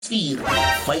061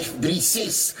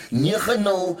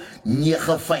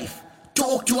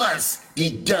 Talk to us,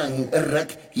 die ding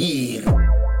ruk hier.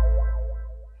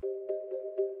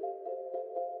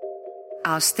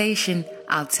 Our station,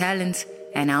 our talent,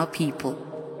 and our people.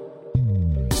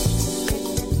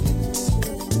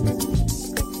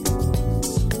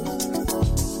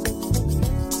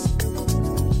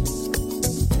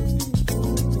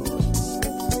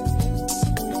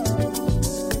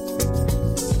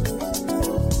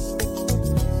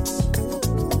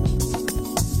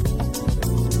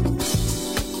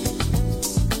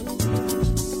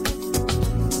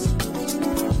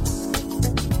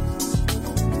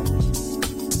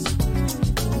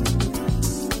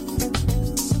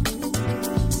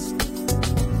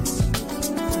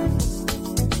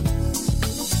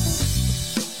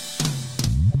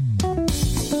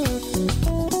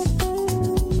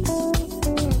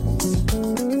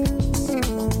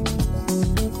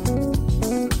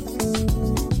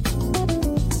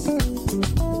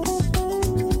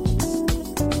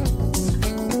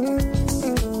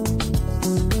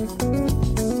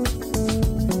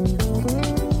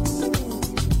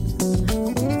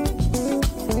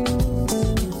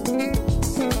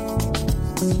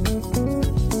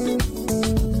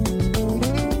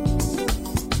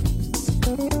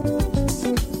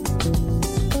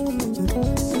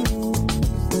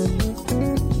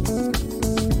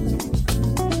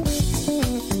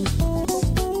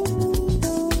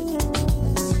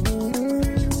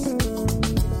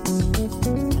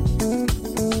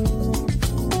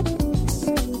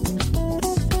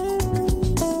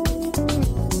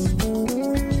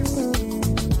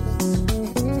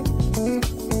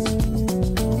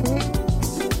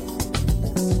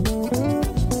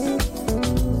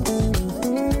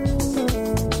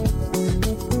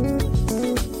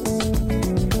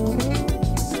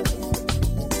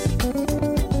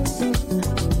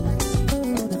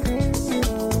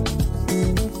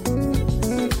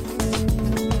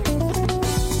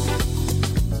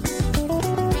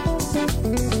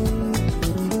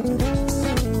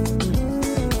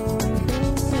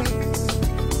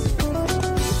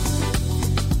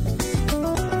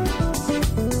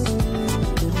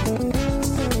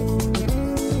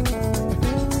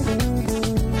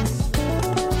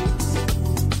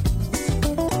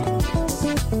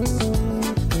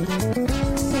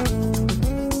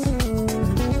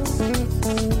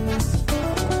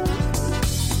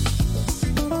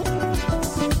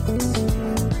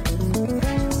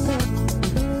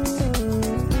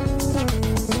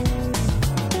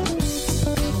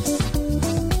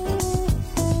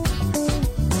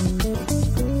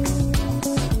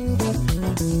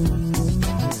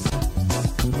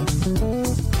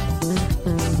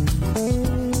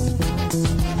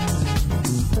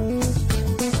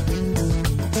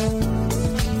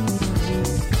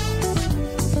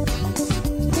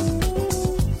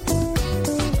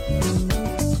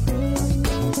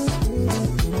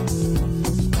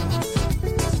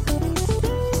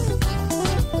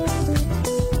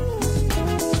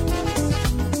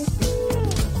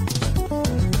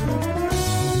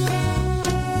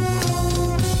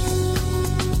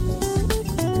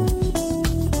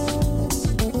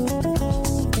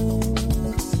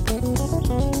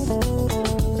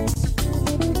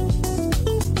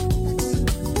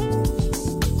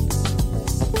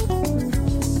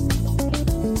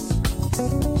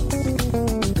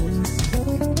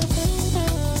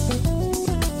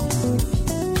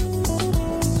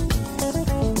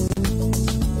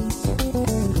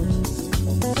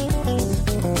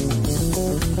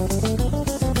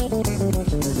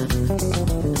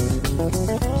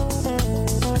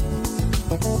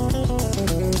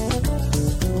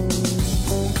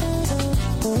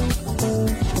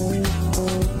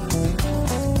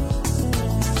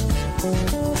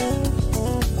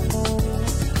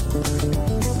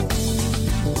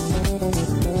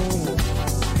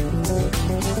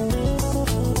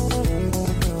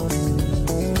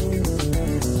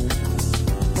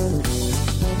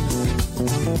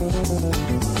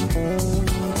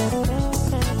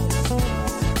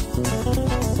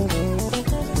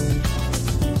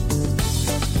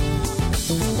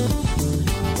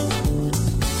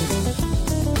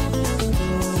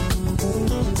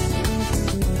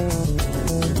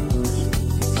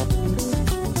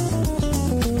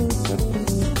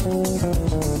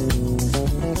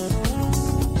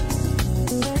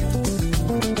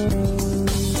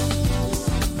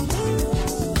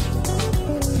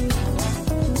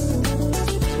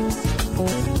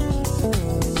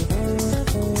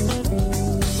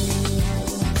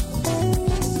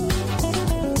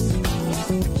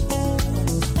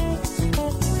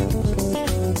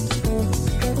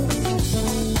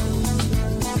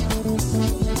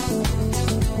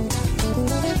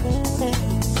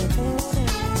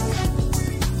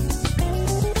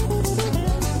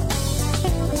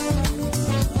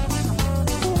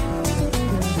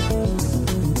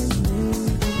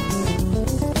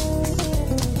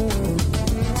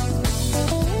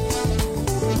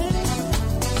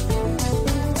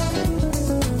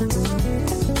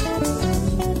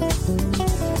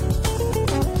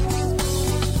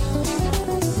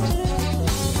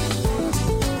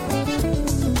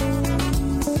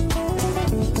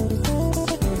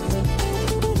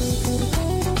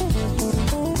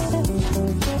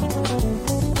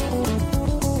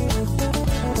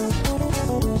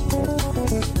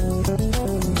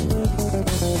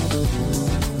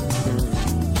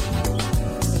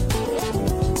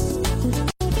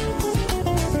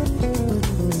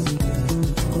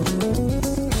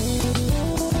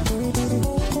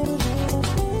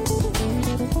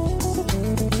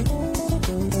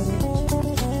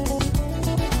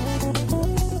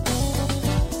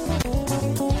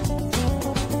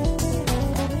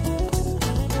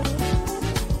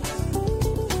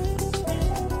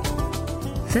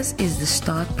 This is the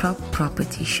StartProp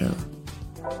Property Show.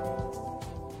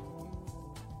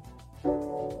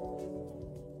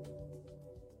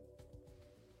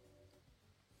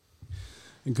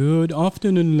 Good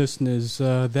afternoon, listeners.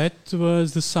 That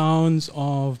was the sounds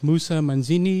of Musa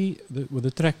Manzini with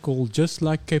a track called Just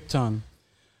Like Cape Town.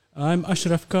 I'm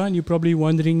Ashraf Khan. You're probably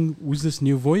wondering, who's this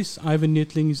new voice? Ivan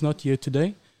Netling is not here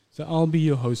today, so I'll be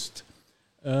your host.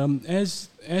 As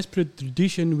per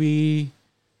tradition, we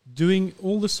doing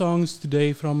all the songs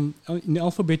today from in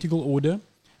alphabetical order,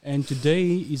 and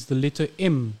today is the letter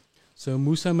M. So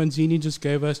Musa Manzini just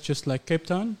gave us Just Like Cape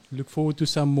Town. Look forward to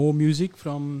some more music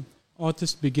from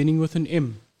artists beginning with an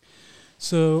M.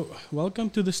 So welcome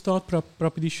to the StartProp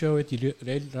Property Show at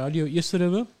Radio East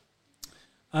River.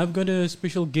 I've got a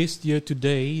special guest here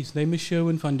today. His name is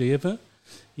Sherwin van der Heever.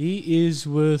 He is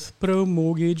with Pro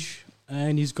Mortgage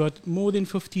and he's got more than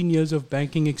 15 years of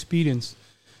banking experience.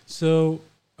 So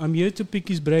I'm here to pick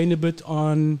his brain a bit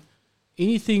on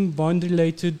anything bond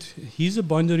related. He's a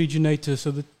bond originator, so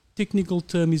the technical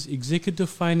term is executive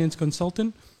finance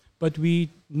consultant, but we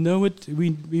know it,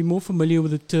 we're more familiar with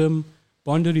the term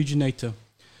bond originator.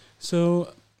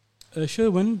 So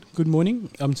Sherwin, good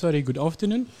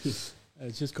afternoon.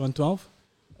 It's just gone 12.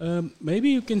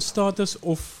 Maybe you can start us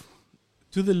off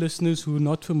to the listeners who are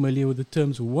not familiar with the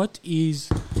terms. What is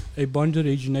a bond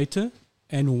originator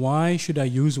and why should I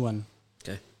use one?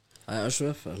 Okay. Hi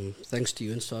Ashraf, thanks to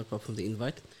you and StartProp for the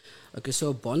invite. Okay, so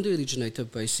a bond originator,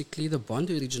 basically the bond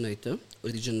originator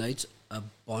originates a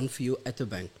bond for you at the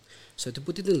bank. So to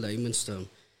put it in layman's terms,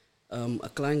 a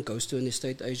client goes to an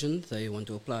estate agent, they want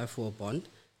to apply for a bond,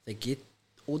 they get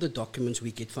all the documents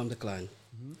we get from the client.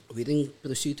 Mm-hmm. We then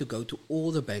proceed to go to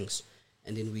all the banks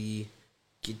and then we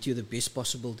get you the best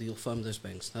possible deal from those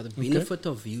banks. Now the benefit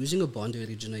of using a bond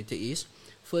originator is,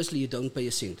 firstly, you don't pay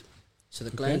a cent. So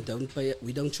the client don't pay,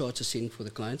 we don't charge a cent for the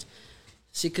clients.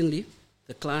 Secondly,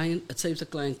 it saves the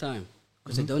client time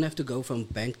because they don't have to go from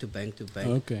bank to bank to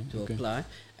bank to apply.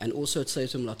 And also it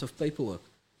saves them a lot of paperwork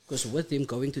because with them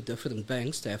going to different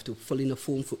banks, they have to fill in a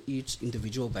form for each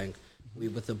individual bank.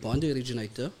 With the bond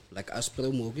originator, like us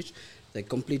Pro Mortgage, they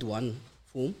complete one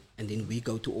form and then we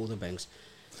go to all the banks.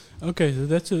 Okay, so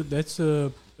that's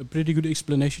a pretty good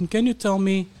explanation. Can you tell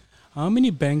me how many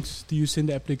banks do you send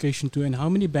the application to and how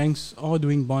many banks are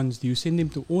doing bonds? Do you send them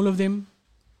to all of them?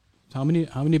 How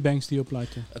many banks do you apply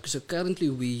to? Okay, so currently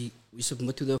we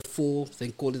submit to the four, they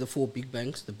call it the four big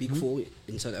banks, the big four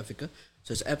in South Africa.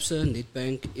 So it's Absa,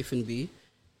 Nedbank, FNB,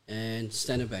 and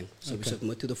Standard Bank. So we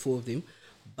submit to the four of them,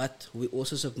 but we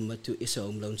also submit to SA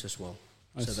Home Loans as well.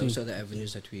 Those are the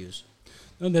avenues that we use.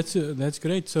 No, that's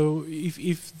great. So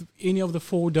if any of the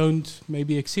four don't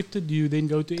maybe accept it, do you then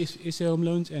go to SA Home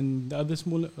Loans and the other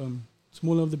smaller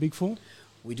of the big four?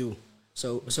 We do.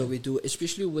 So we do,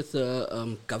 especially with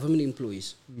government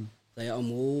employees. They are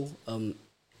more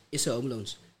SA Home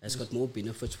Loans has got more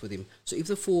benefits for them. So if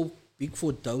the big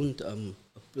four don't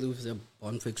approve the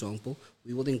bond, for example,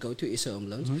 we will then go to SA Home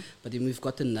Loans. But then we've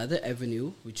got another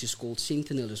avenue which is called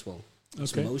Sentinel as well.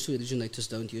 So most originators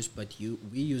don't use, but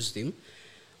we use them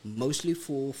mostly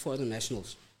for foreign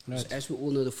nationals. Right. So as we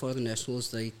all know, the foreign nationals,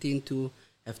 they tend to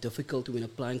have difficulty when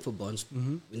applying for bonds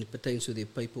when it pertains to their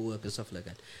paperwork and stuff like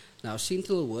that. Now,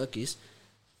 Sentinel work is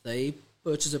they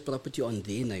purchase a property on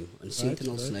their name, on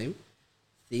Sentinel's name,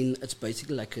 then it's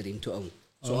basically like a rent to own.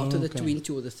 So after the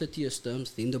 20 or the 30 years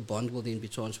terms, then the bond will then be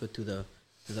transferred to the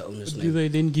owner's name. Do they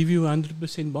then give you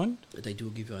 100% bond? They do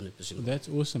give you 100% bond. That's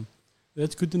awesome.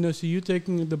 That's good to know. So you're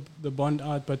taking the bond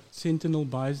out, but Sentinel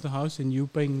buys the house and you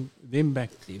paying them back.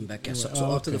 Yeah. So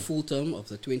after the full term of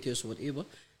the 20 years or whatever,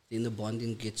 then the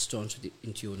bonding gets transferred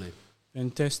into your name.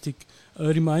 Fantastic. A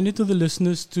reminder to the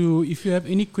listeners to, if you have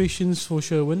any questions for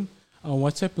Sherwin, our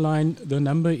WhatsApp line, the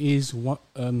number is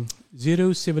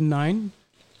 079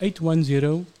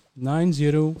 810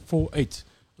 9048.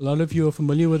 A lot of you are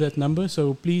familiar with that number,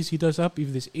 so please hit us up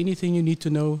if there's anything you need to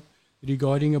know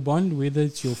regarding a bond, whether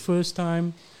it's your first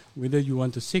time, whether you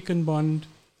want a second bond.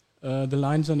 The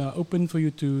lines are now open for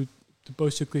you to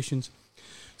post your questions.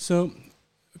 So,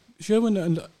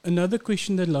 Sherwin, another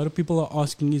question that a lot of people are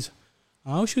asking is,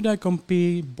 how should I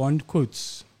compare bond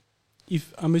quotes?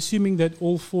 If I'm assuming that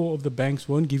all four of the banks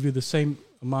won't give you the same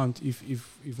amount,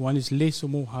 if one is less or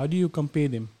more, how do you compare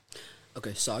them?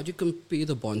 Okay, so how do you compare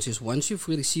the bonds is once you've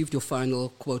received your final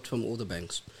quote from all the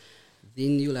banks,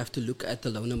 then you'll have to look at the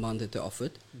loan amount that they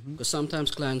offered. Because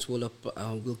sometimes clients will,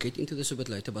 we'll get into this a bit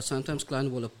later, but sometimes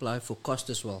clients will apply for cost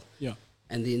as well. Yeah.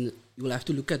 And then you will have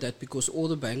to look at that because all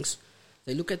the banks,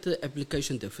 They look at the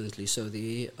application differently, so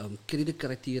the credit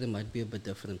criteria might be a bit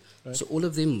different. Right. So all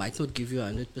of them might not give you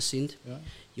 100%. Yeah.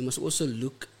 You must also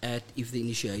look at if the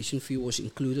initiation fee was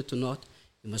included or not.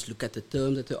 You must look at the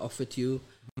term that they offered you,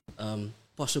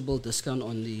 possible discount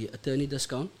on the attorney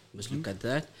discount. You must look at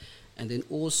that. And then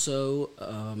also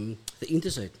the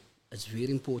interest rate. It's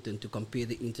very important to compare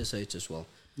the interest rates as well.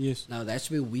 Yes. Now, that's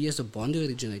where we as a bond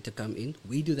originator come in.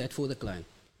 We do that for the client.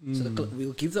 So we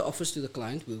will give the offers to the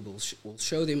client. We'll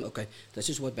show them, okay, this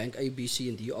is what bank A, B, C,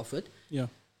 and D offered. Yeah.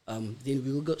 Then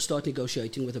we will start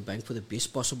negotiating with the bank for the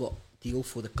best possible deal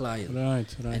for the client.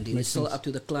 Right. And then Makes it's still sense. up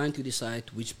to the client to decide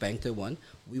which bank they want.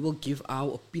 We will give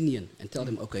our opinion and tell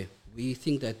them, okay, we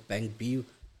think that bank B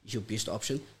is your best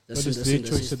option. But it's their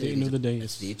choice at the end of the day.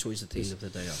 It's their choice at the end of the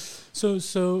day. Yeah.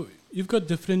 So you've got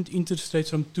different interest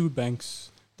rates from two banks.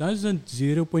 Doesn't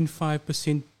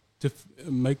 0.5%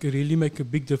 make a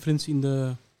big difference in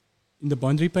the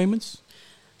bond repayments?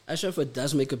 Ashraf, it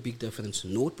does make a big difference.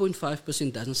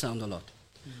 0.5% doesn't sound a lot,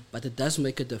 but it does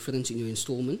make a difference in your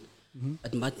installment.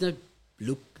 It might not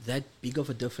look that big of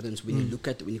a difference when you look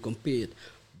at when you compare it,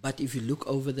 but if you look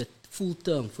over the full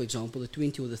term, for example, the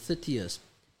 20 or the 30 years,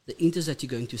 the interest that you're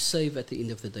going to save at the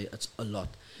end of the day, it's a lot.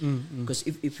 Because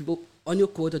if you go on your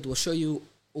quote, it will show you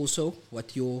also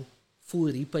what your full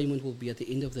repayment will be at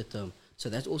the end of the term. So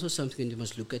that's also something you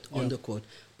must look at on the quote.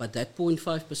 But that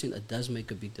 0.5%, it does make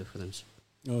a big difference.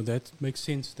 Oh, that makes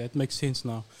sense. That makes sense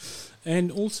now.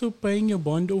 And also paying your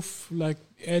bond off, like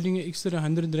adding an extra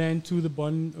 100 Rand to the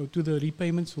bond or to the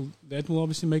repayments, that will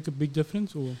obviously make a big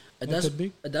difference, or It not does. that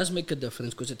big? It does make a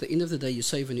difference because at the end of the day, you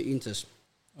save on your interest.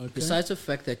 Okay. Besides the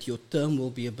fact that your term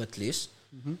will be a bit less,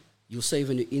 you'll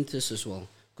save on your interest as well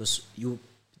because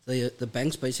the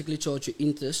banks basically charge you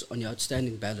interest on your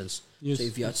outstanding balance. Yes. So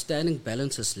if your outstanding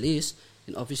balance is less,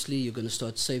 then obviously you're going to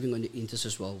start saving on your interest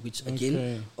as well, which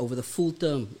again, over the full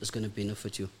term is going to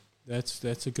benefit you.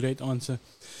 That's a great answer.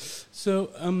 So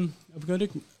I've got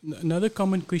another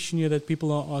common question here that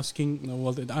people are asking,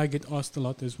 well, that I get asked a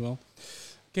lot as well.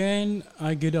 Can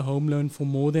I get a home loan for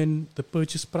more than the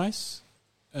purchase price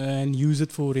and use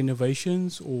it for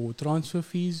renovations or transfer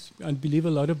fees? I believe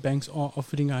a lot of banks are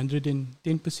offering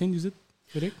 110%, is it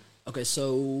correct? Okay,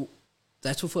 so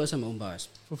that's for first-time home buyers.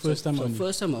 For first-time so only. For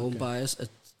first-time home buyers,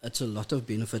 it's a lot of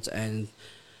benefits, and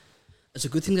it's a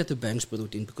good thing that the banks put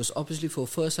it in because obviously for a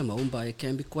first-time home buyer, it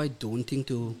can be quite daunting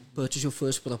to purchase your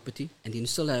first property, and then you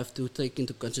still have to take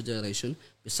into consideration,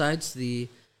 besides the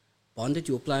bond that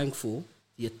you're applying for,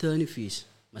 the attorney fees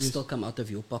must still come out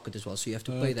of your pocket as well, so you have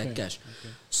to pay that cash.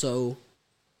 Okay. So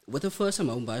with the first-time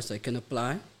home buyers, they can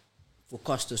apply for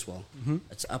cost as well.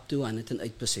 It's up to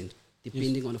 108%,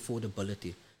 depending on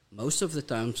affordability. Most of the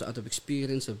times, out of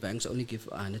experience, the banks only give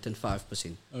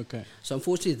 105%. Okay. So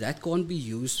unfortunately, that can't be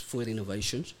used for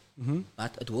renovations,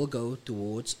 but it will go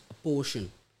towards a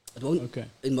portion. It won't.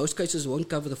 In most cases, it won't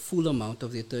cover the full amount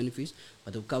of the attorney fees,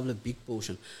 but it will cover a big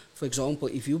portion. For example,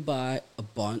 if you buy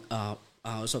a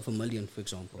house of $1 million, for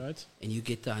example, and you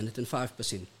get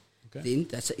 105%, then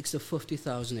that's an extra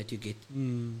 50,000 that you get.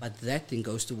 But that then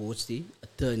goes towards the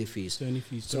attorney fees.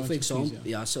 So for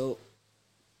example,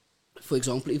 for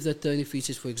example, if the attorney fees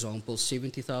is, for example,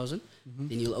 70,000,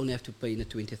 then you'll only have to pay in the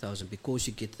 20,000 because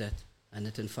you get that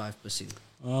 105%.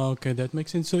 Okay, that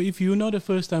makes sense. So if you're not a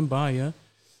first-time buyer,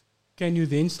 can you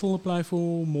then still apply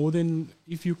for more than,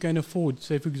 if you can afford,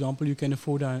 say for example, you can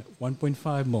afford a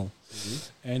 1.5 mil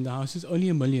and the house is only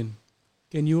 $1 million.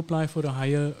 Can you apply for a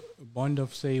higher bond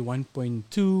of say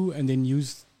 1.2 and then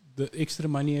use the extra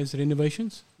money as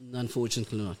renovations?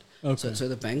 Unfortunately not. Okay. So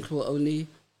the bank will only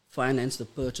finance the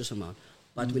purchase amount.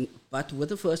 But with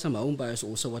the first-time home buyers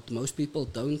also, what most people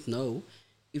don't know,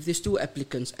 if there's two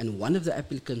applicants and one of the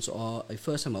applicants are a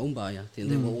first-time home buyer, then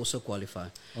they will also qualify.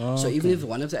 So even if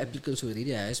one of the applicants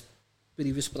already has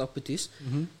previous properties,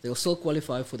 they'll still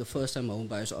qualify for the first-time home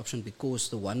buyers option because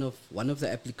the one of the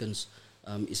applicants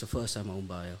is a first-time home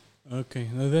buyer. Okay,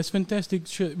 now that's fantastic.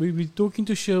 We're talking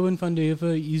to Sherwin van der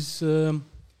Heever. He's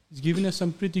given us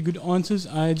some pretty good answers.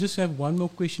 I just have one more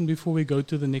question before we go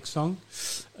to the next song.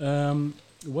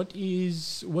 What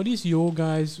is your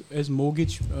guys as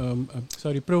mortgage?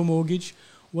 Pro mortgage.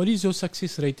 What is your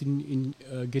success rate in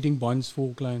getting bonds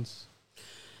for clients?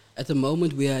 At the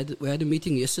moment, we had a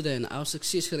meeting yesterday, and our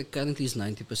success rate currently is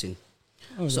 90%.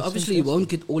 So obviously, you won't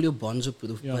get all your bonds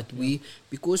approved, but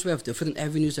because we have different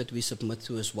avenues that we submit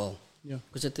to as well.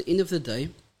 Because at the end of the day,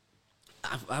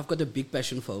 I've got a big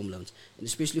passion for home loans, and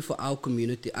especially for our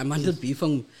community. I might not be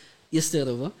from East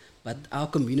River, but our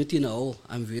community in a whole,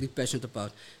 I'm very passionate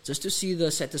about. Just to see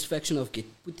the satisfaction of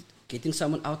getting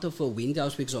someone out of a wind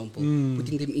house, for example,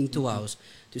 putting them into a house,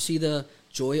 to see the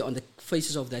joy on the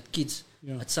faces of that kids.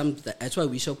 Yeah. That's why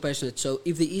we're so passionate. So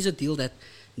if there is a deal that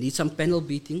needs some panel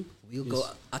beating, we'll go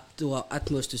up to our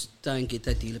utmost to try and get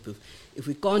that deal approved. If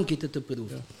we can't get it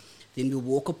approved, then we'll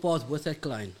walk apart with that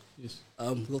client. Yes.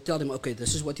 We'll tell them, okay,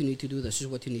 this is what you need to do, this is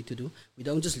what you need to do. We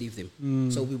don't just leave them.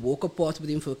 So we walk apart with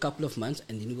them for a couple of months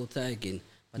and then we'll try again.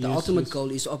 But the ultimate goal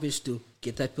is obvious to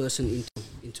get that person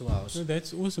into our house. So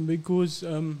that's awesome because,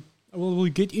 we'll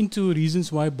get into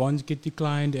reasons why bonds get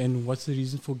declined and what's the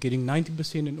reason for getting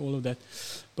 90% and all of that.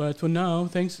 But for now,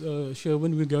 thanks,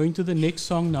 Sherwin. We're going to the next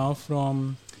song now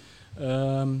from,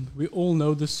 we all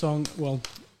know this song,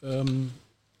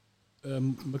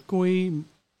 McCoy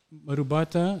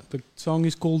Marubata. The song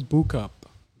is called Book Up.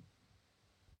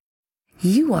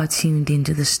 You are tuned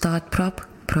into the StartProp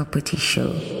Property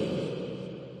Show.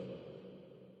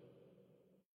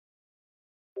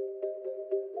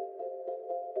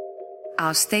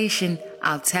 Our station,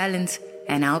 our talent,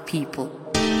 and our people.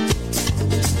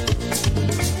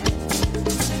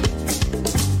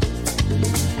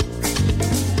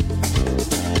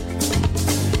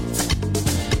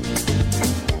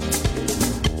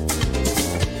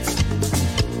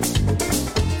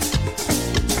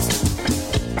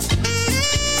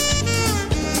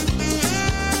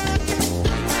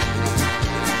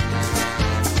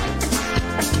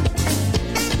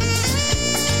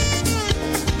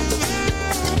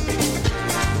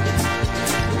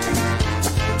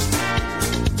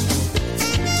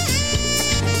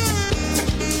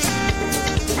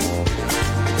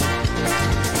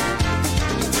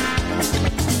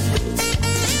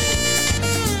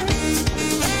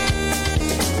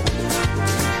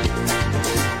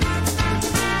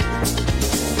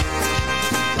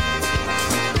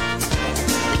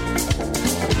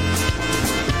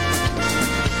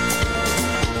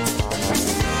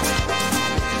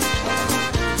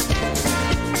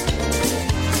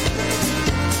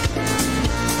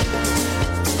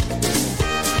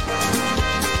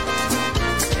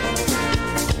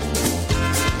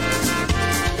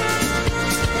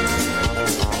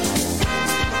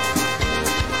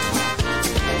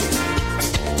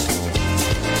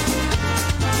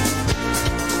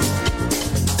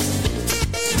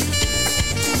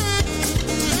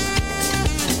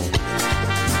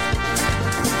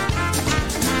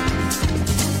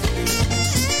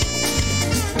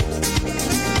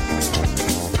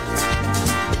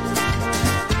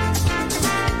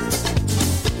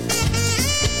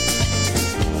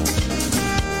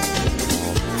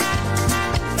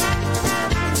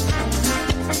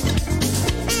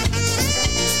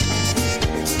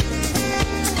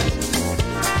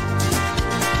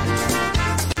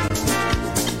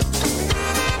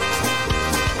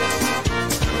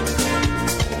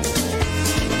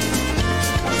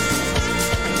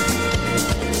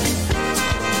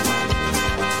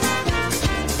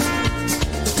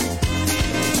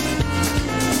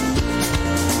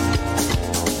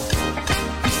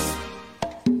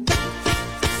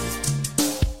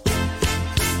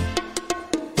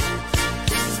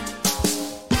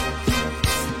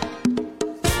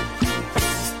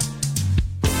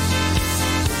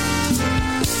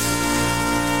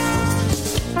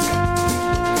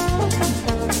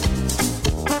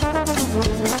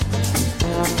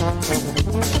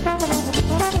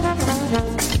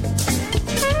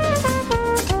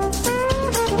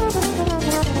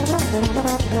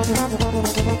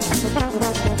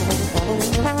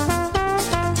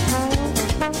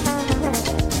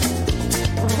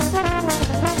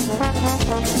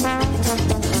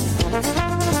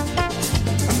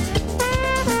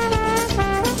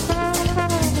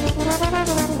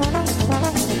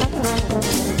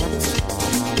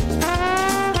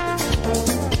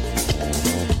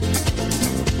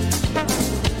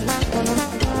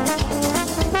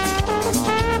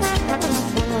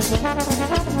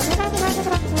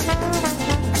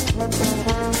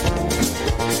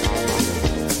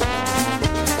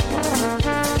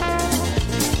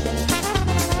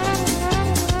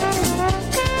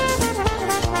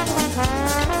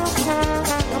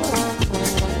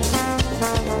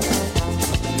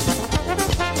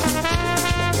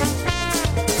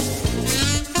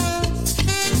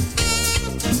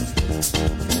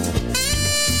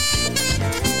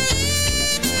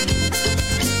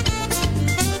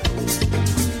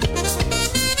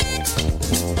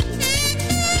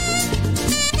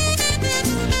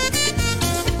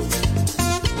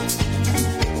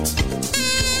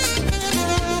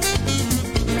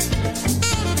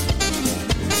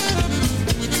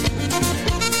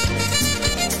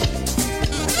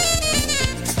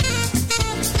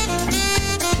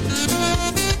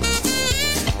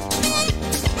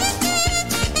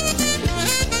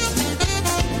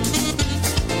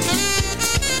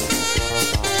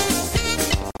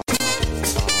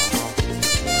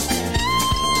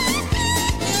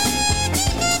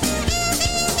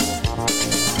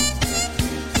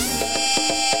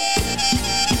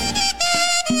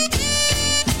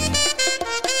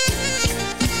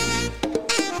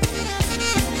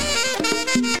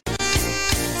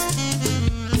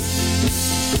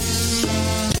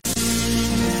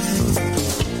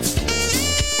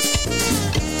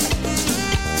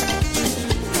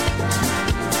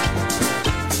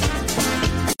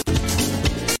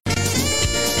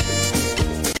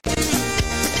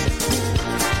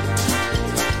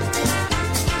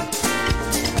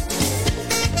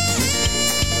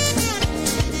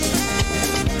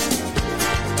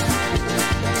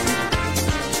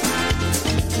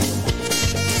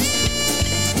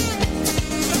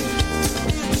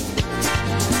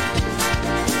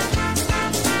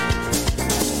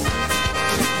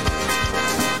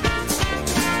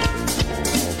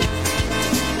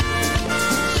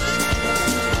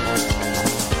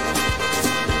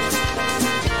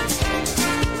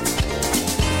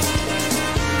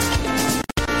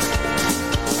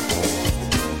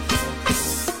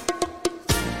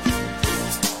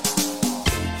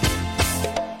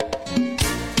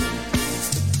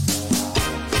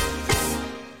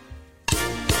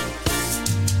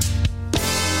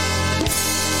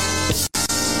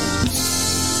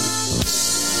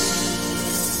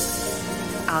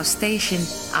 our station,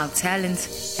 our talent,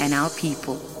 and our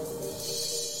people.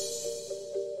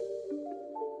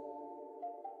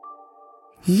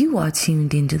 You are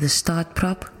tuned into the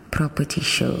StartProp Property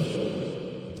Show.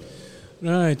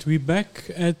 Right, we're back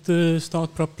at the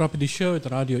StartProp Property Show at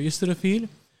Radio Esterfield.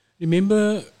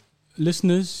 Remember,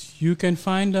 listeners, you can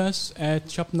find us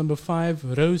at shop number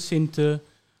 5, Rose Centre,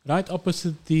 right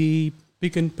opposite the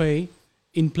Pick and Pay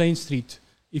in Plain Street.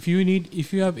 If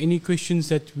you have any questions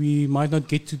that we might not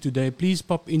get to today, please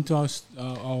pop into our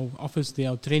office there,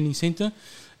 our training center,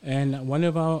 and one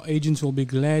of our agents will be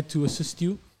glad to assist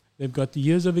you. They've got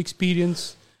years of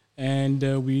experience, and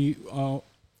we are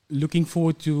looking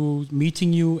forward to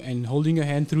meeting you and holding your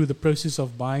hand through the process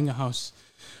of buying a house.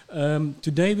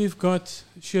 Today we've got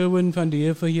Sherwin van der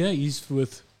Heever here. He's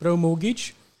with Pro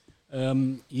Mortgage.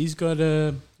 He's got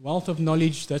a wealth of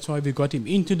knowledge. That's why we got him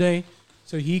in today,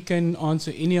 so he can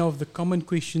answer any of the common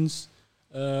questions.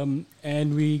 And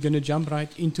we're going to jump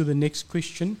right into the next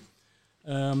question.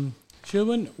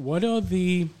 Sherwin, what are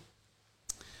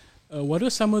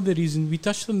some of the reasons? We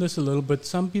touched on this a little bit.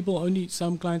 Some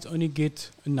clients only get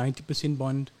a 90%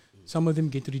 bond. Some of them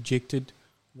get rejected.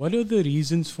 What are the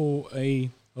reasons for a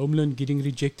home loan getting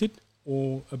rejected,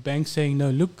 or a bank saying,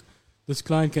 no, look, this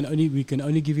client we can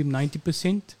only give him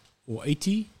 90% or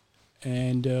 80%?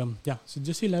 And so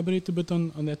just elaborate a bit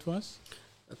on that for us.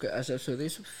 Okay, so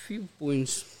there's a few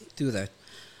points to that.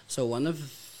 So one of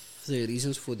the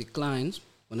reasons for declines,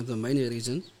 one of the main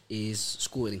reasons is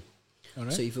scoring. All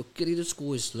right. So if your credit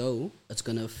score is low, it's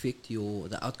going to affect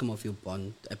the outcome of your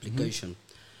bond application.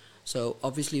 So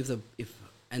obviously, if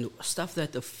stuff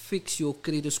that affects your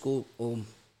credit score, or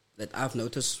that I've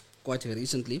noticed quite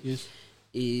recently, Yes.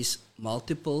 is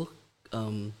multiple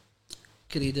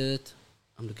credit.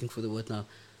 I'm looking for the word now.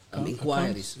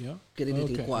 Inquiries, accounts, yeah. credit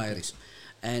Okay, inquiries,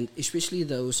 and especially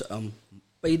those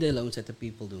payday loans that the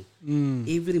people do.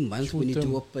 Every month when you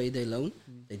Short-term. do a payday loan,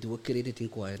 they do a credit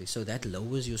inquiry. So that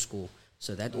lowers your score.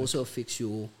 So that also affects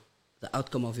the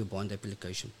outcome of your bond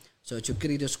application. So it's your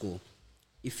credit score.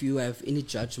 If you have any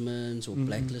judgments or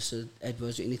blacklisted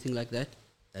adverse or anything like that,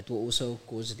 that will also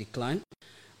cause a decline.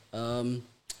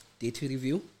 Debt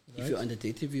review. If you're under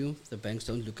debt review, the banks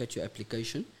don't look at your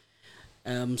application.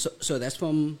 So that's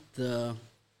from the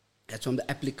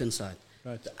applicant side.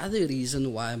 Right. The other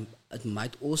reason why it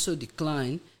might also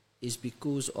decline is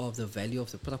because of the value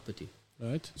of the property.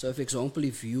 Right. So, for example,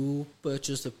 if you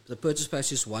purchase the purchase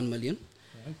price is 1 million,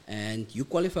 Right. and you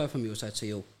qualify from your side, so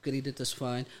your credit is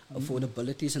fine,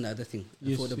 affordability is another thing.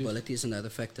 Yes, Affordability is another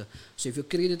factor. So if your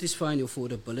credit is fine, your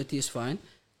affordability is fine,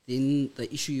 then they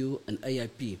issue you an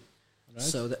AIP. Right.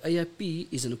 So the AIP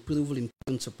is an approval in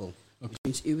principle. Okay. Which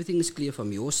means everything is clear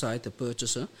from your side, the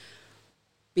purchaser,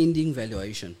 pending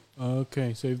valuation.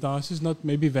 Okay, so if the house is not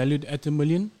maybe valued at $1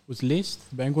 million, was less,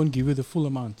 the bank won't give you the full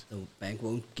amount. The bank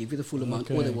won't give you the full amount,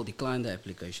 or Okay. they will decline the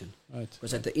application. Right.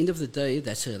 Because at the end of the day,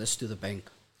 that's a risk to the bank.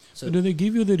 So do they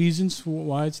give you the reasons for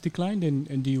why it's declined,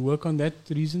 and do you work on that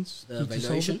reasons? The to solve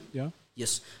valuation? it? Yeah.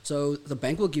 Yes. So the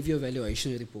bank will give you a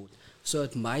valuation report. So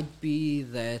it might be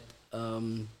that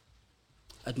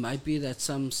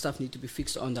some stuff need to be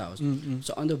fixed on the house.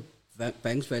 So on the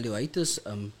bank's valuators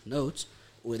notes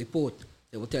or report,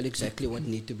 they will tell you exactly what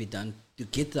need to be done to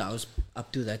get the house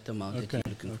up to that amount that you're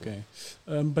looking for.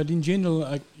 Okay. But in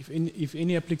general, if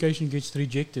any application gets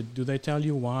rejected, do they tell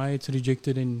you why it's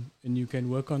rejected, and you can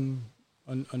work on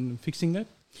fixing that?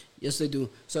 Yes, they do.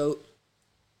 So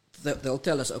they'll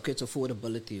tell us, okay, it's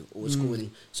affordability or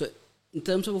scoring. So in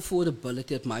terms of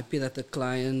affordability, it might be that the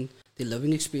client, their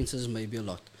living expenses may be a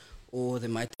lot, or they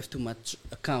might have too much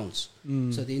accounts.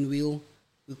 So then we'll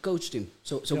coach them.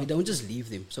 So we don't just leave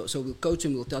them. So we'll coach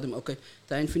them. We'll tell them, okay,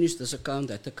 try and finish this account,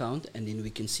 that account, and then we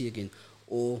can see again.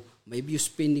 Or maybe you're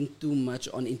spending too much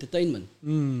on entertainment,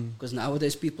 because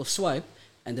nowadays people swipe,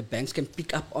 and the banks can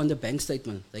pick up on the bank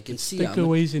statement. They can see how much.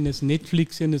 Takeaways, and it's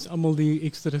Netflix, and it's all the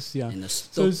extras. Yeah. And the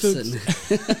stops.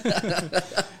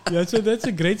 Yeah, so that's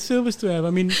a great service to have. I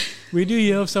mean, we do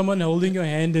hear of someone holding your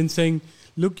hand and saying,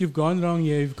 look, you've gone wrong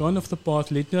here, you've gone off the path,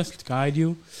 let us guide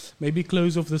you, maybe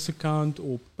close off this account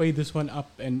or pay this one up,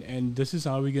 and this is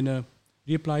how we're going to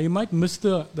reapply. You might miss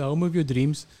the home of your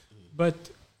dreams, but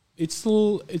it's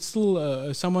still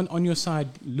someone on your side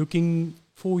looking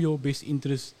for your best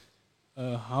interest,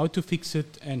 how to fix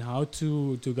it and how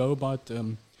to go about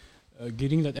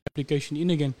getting that application in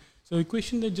again. So a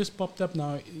question that just popped up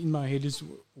now in my head is,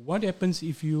 what happens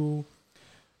if you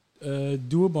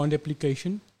do a bond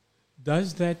application?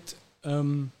 Does that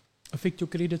affect your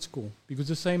credit score? Because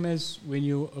the same as when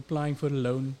you're applying for a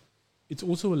loan, it's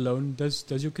also a loan. Does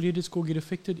your credit score get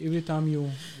affected every time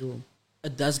you?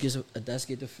 It does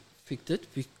get affected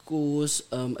because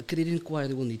a credit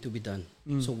inquiry will need to be done.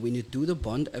 So when you do the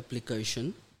bond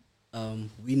application,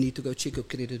 we need to go check your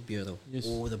credit bureau, Yes.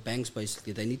 or the banks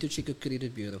basically. They need to check your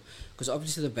credit bureau because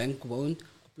obviously the bank won't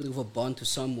approve a bond to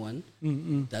someone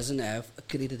doesn't have a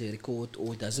credit record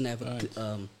or doesn't have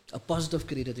a positive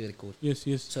credit record. Yes,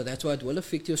 yes. So that's why it will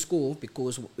affect your score,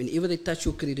 because whenever they touch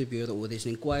your credit bureau or there's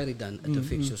an inquiry done, it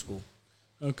affects your score.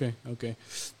 Okay, okay.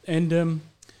 And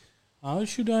how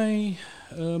should I?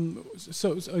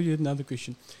 So yeah, another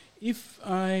question. If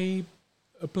I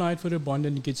applied for a bond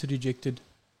and it gets rejected,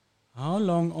 how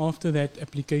long after that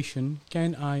application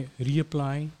can I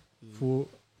reapply for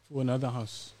another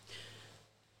house?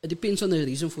 It depends on the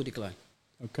reason for decline.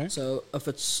 Okay. So if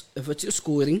it's your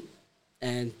scoring,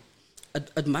 and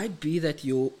it might be that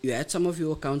you had some of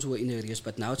your accounts were in arrears,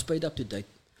 but now it's paid up to date,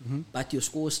 but your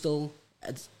score still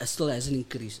hasn't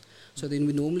increased. So then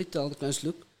we normally tell the clients,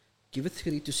 look, give it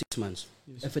 3 to 6 months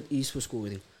if it is for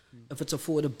scoring. If it's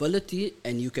affordability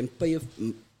and you can pay,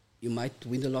 you might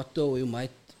win the lotto, or you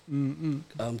might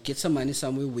get some money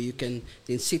somewhere where you can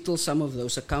then settle some of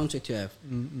those accounts that you have.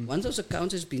 Once those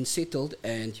accounts has been settled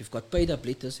and you've got paid up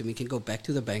letters, and we can go back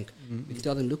to the bank. We can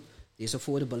tell them, look, there's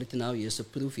affordability now, here's a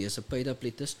proof, here's a paid up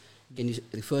letters. Can you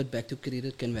refer it back to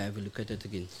credit? Can we have a look at it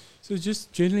again? So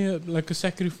just generally like a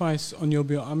sacrifice on your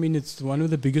bill. I mean, it's one of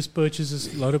the biggest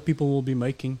purchases a lot of people will be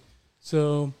making.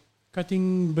 So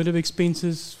cutting a bit of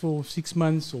expenses for 6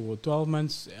 months or 12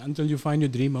 months until you find your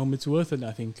dream home, it's worth it,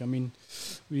 I think. I mean,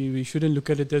 we shouldn't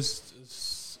look at it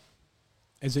as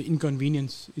an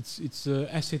inconvenience. It's an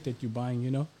asset that you're buying, you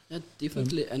know. Yeah,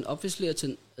 definitely, and obviously it's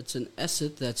an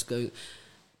asset that's going.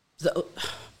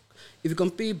 If you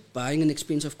compare buying an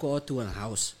expensive car to a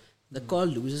house, the car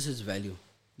loses its value.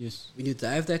 Yes. When you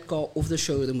drive that car off the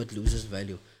showroom, it loses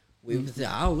value. With the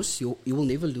house, you will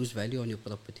never lose value on your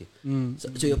property.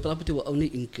 So your property will only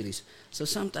increase. So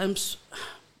sometimes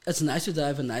it's nice to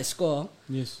drive a nice car,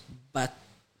 Yes. but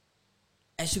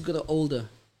as you grow older,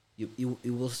 you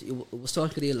will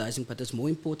start realizing, but it's more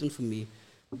important for me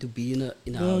to be in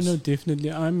a house. No,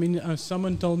 definitely. I mean,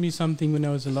 someone told me something when I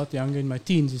was a lot younger, in my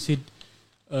teens. He said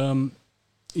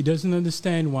he doesn't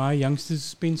understand why youngsters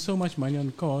spend so much money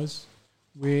on cars,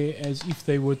 whereas if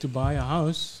they were to buy a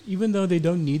house, even though they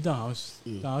don't need the house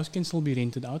can still be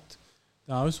rented out.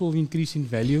 The house will increase in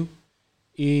value.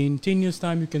 In 10 years'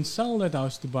 time, you can sell that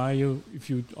house to buy if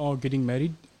you are getting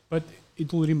married, but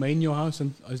it will remain your house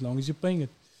as long as you're paying it.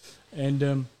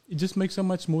 And it just makes so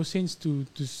much more sense to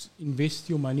invest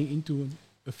your money into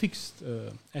a fixed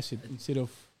asset instead of.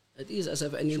 It is,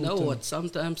 and you know what?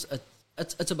 Sometimes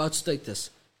it's about status.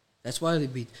 That's why they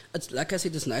beat. It's like I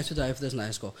said, it's nice to drive this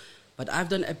nice car, but I've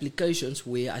done applications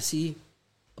where I see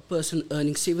a person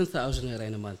earning 7,000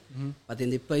 rand a month, but then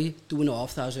they pay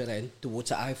 2,500 rand towards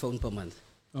an iPhone per month.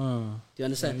 Do you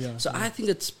understand? Yeah, so I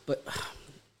think but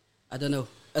I don't know.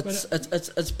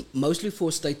 It's mostly for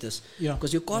status. Yeah.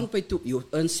 Because you can't pay you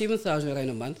earn 7,000 rand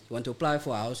a month. You want to apply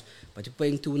for a house, but you're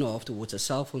paying 2.5 towards a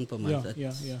cell phone per month. Yeah.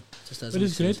 Just doesn't But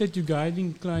it's make great sense. that you're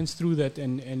guiding clients through that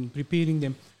and preparing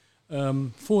them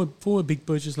for a big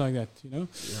purchase like that. You know.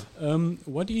 Yeah.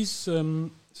 What is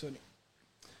sorry?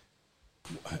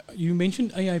 You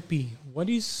mentioned AIP. What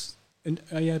is an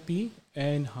AIP,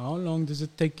 and how long does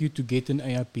it take you to get an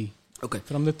AIP? Okay.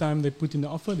 From the time they put in the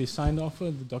offer, they sign the offer,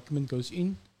 the document goes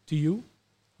in to you.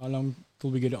 How long till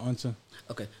we get an answer?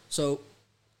 Okay. So,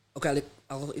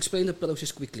 I'll explain the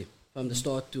process quickly from the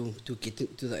start to get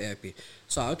to the AIP.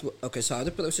 So how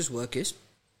the process works is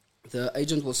the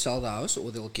agent will sell the house,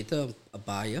 or they'll get a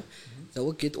buyer. They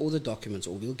will get all the documents,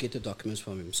 or we'll get the documents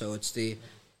from him. So it's the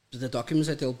documents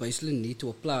that they'll basically need to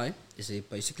apply is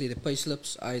basically the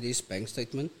payslips, IDs, bank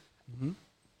statement,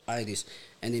 IDs,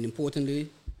 and then importantly,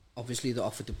 obviously the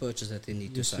offer to purchase that they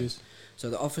need to sign. Yes. So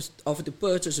the offer to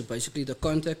purchase is basically the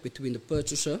contract between the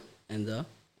purchaser and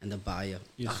the buyer.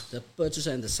 Yes. The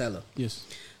purchaser and the seller. Yes.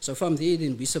 So from there,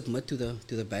 then we submit to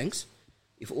the banks.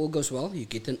 If all goes well, you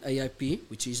get an AIP,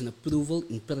 which is an approval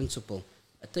in principle.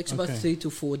 It takes about 3 to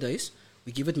 4 days.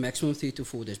 We give it maximum 3 to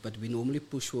 4 days, but we normally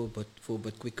push for a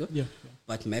bit quicker. Yeah.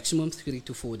 But maximum 3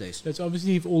 to 4 days. That's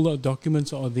obviously if all the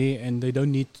documents are there and they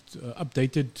don't need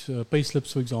updated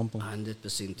payslips, for example.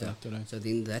 100%. Yeah. Right. So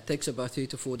then that takes about 3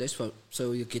 to 4 days.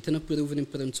 So you get an approval in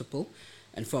principle,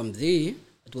 and from there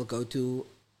it will go to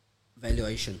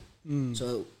valuation.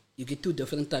 So you get 2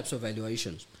 different types of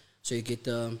valuations. So you get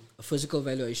a physical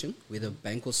valuation, where the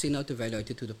bank will send out the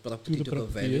valuator to the property to go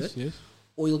value it, yes.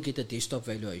 or you'll get a desktop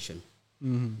valuation.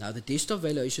 Now the desktop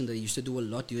valuation, they used to do a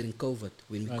lot during COVID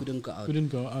when we couldn't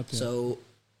go out. Yeah. So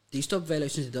desktop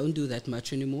valuations don't do that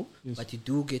much anymore, Yes. but you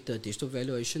do get a desktop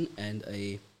valuation and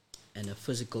a and a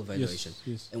physical valuation.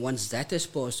 Yes. And once that is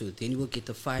passed through, then you will get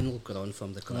the final grant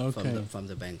from the from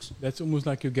the banks. That's almost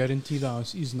like you guarantee the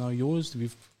house is now yours. We're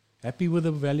happy with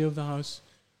the value of the house.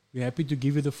 We're happy to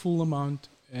give you the full amount,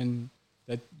 and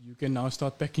that you can now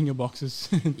start packing your boxes.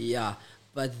 Yeah,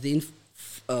 but then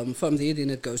from there, then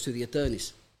it goes to the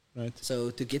attorneys. Right.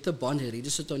 So to get a bond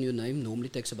registered on your name normally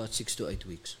takes about 6 to 8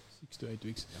 weeks. 6 to 8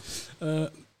 weeks.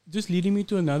 Just leading me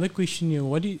to another question here.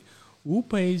 Who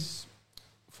pays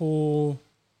for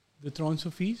the transfer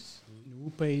fees? And who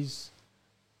pays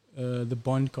the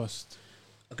bond cost?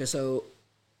 Okay, so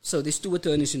there's 2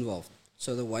 attorneys involved.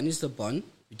 So the one is the bond,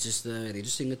 which is the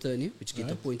registering attorney, which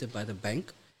gets appointed by the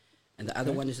bank. And the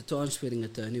other one is the transferring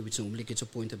attorney, which normally gets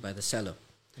appointed by the seller.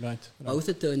 Right. Both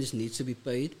attorneys need to be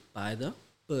paid by the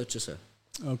purchaser.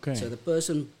 Okay. So the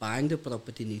person buying the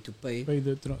property need to pay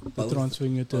the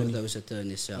transferring attorney. both those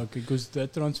attorneys. Yeah. Okay, because the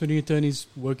transferring attorney is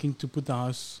working to put the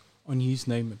house on his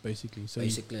name, basically. So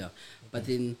Basically, yeah. But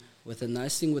then, with the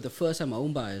nice thing with the first-time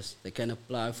home buyers, they can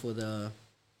apply for the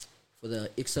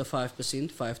extra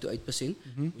 5%, 5 to 8%,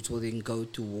 which will then go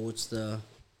towards the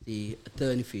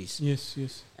attorney fees.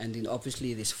 Yes. And then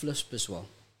obviously there's FLISP as well.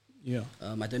 Yeah.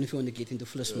 I don't know if you want to get into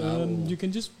FLISP now. You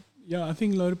can just, I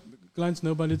think a lot of clients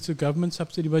know about it. It's a government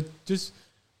subsidy, but just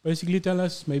basically tell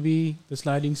us maybe the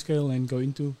sliding scale and go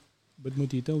into a bit more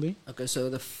detail there. Okay, so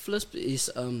the FLISP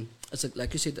is,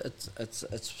 like you said,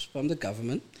 it's from the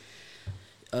government.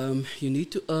 You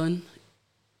need to earn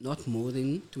not more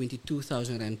than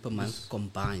 22,000 rand per month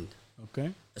combined.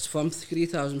 Okay. It's from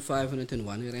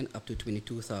 3,501 rand up to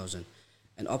 22,000,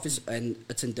 and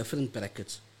it's in different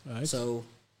brackets. Right. So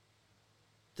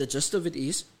the gist of it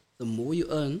is, the more you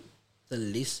earn, the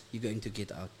less you're going to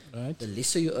get out. Right. The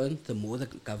lesser you earn, the more the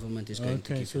government is going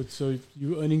to give you. So if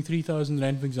you're earning 3,000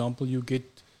 rand, for example, you get,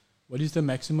 what is the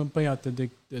maximum payout that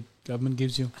the government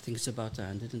gives you? I think it's about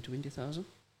 120,000.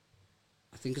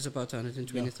 I think it's about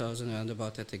 120,000 around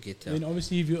about that they get. Then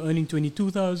obviously if you're earning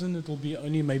 22,000, it will be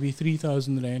only maybe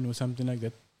 3,000 rand or something like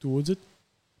that towards it.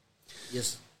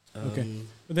 Yes. Okay.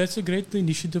 But that's a great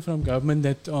initiative from government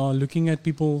that are looking at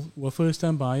people who are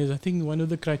first-time buyers. I think one of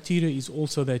the criteria is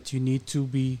also that you need to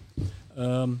be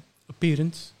a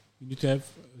parent. You need to have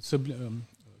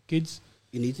kids.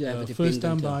 You need to have a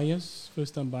first-time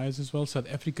buyers as well, South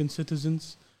African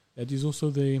citizens. That is also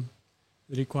the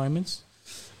requirements.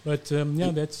 But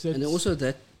that's and also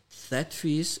that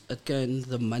fees,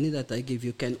 the money that they give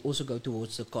you can also go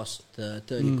towards the cost, the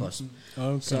attorney cost.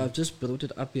 Okay. So I've just brought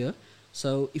it up here.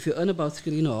 So if you earn about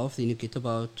 3.5, then you get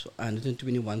about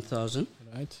 121,000.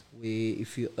 Right. Where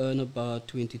if you earn about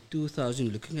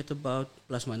 22,000, looking at about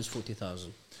plus minus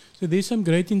 40,000. So there's some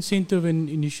great incentive and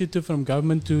initiative from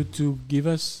government to give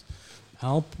us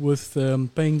help with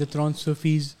paying the transfer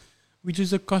fees, which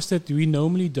is a cost that we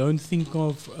normally don't think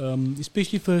of,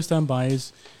 especially first-time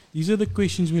buyers. These are the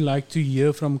questions we like to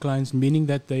hear from clients, meaning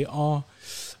that they are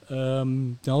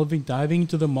diving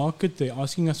into the market. They're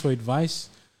asking us for advice.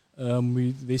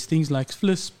 There's things like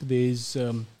FLISP.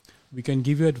 We can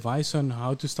give you advice on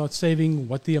how to start saving,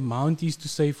 what the amount is to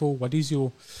save for, what is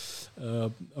your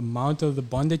amount of the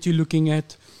bond that you're looking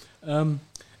at. And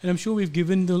I'm sure we've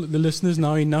given the listeners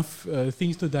now enough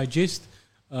things to digest.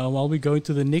 While we go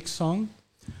to the next song.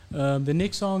 The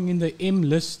next song in the M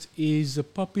list is a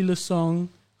popular song.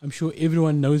 I'm sure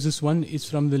everyone knows this one. It's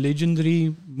from the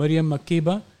legendary Miriam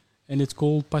Makeba, and it's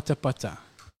called Pata Pata.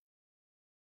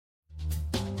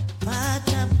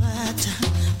 Pata pata,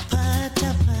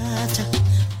 pata pata,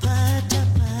 pata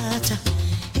pata,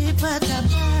 hey pata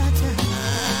pata.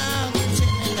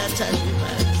 Pata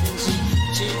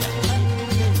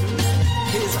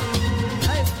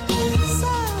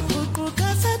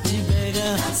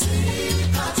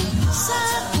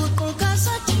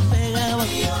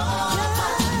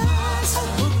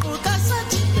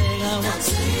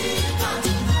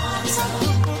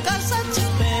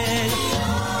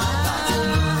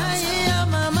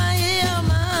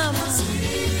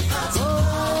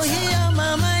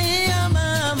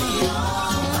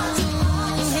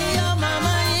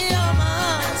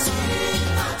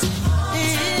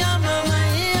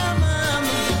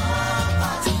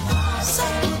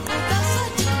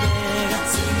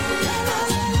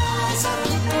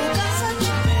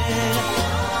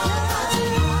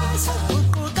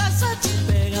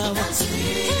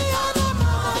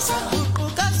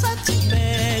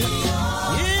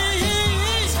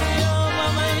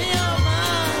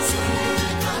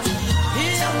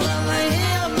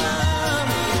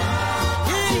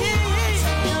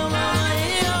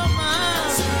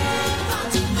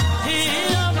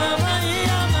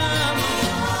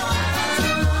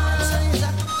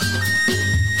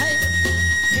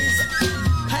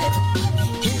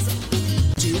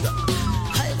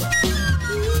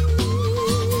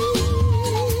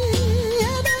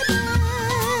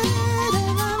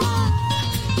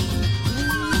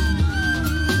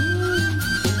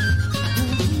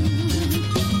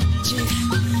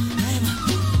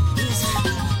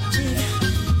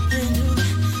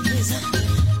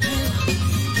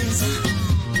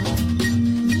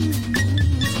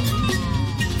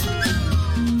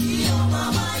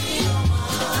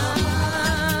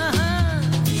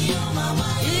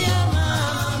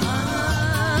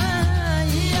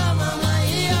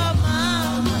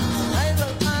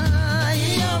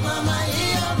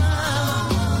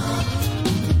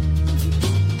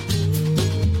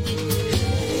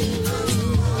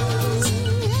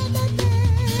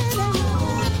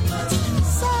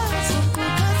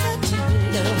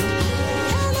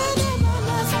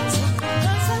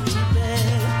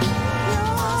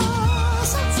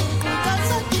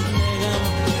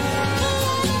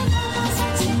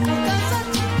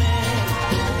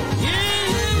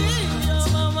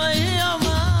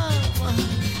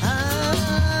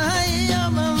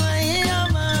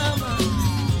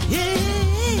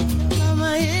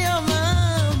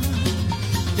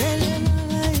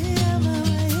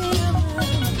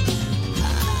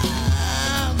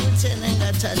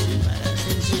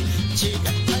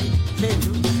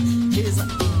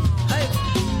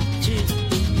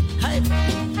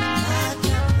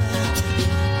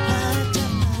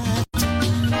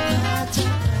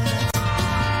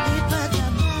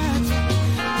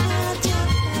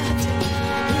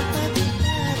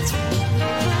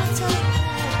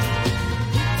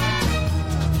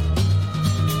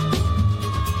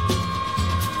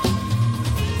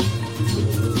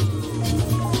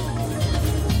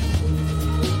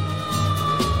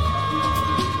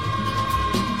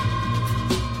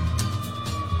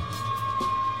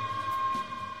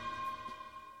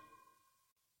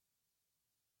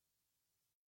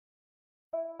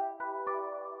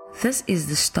This is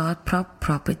the StartProp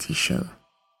Property Show.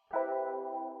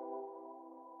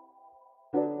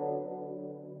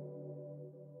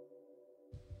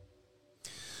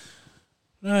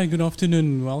 Hi, good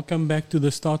afternoon. Welcome back to the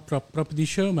StartProp Property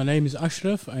Show. My name is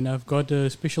Ashraf, and I've got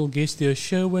a special guest here,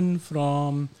 Sherwin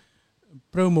from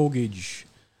Pro Mortgage.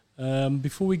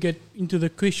 Before we get into the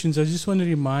questions, I just want to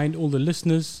remind all the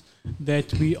listeners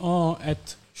that we are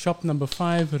at shop number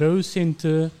 5, Rose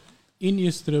Centre in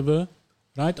East River,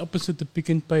 right opposite the Pick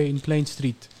and Pay in Plain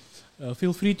Street.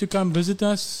 Feel free to come visit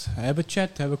us, have a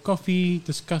chat, have a coffee,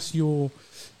 discuss your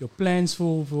plans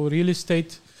for real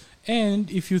estate.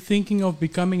 And if you're thinking of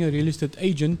becoming a real estate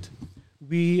agent,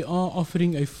 we are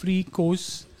offering a free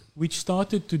course which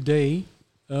started today,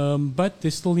 but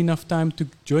there's still enough time to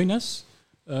join us.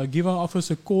 Give our office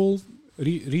a call,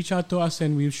 reach out to us,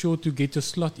 and we're sure to get a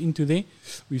slot into there.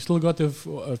 We've still got 2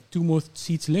 more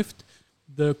seats left.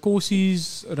 The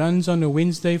course runs on a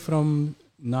Wednesday from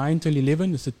 9 till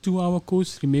 11. It's a 2-hour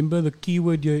course. Remember the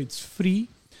keyword here, it's free.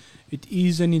 It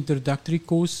is an introductory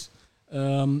course.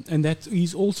 And that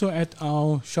is also at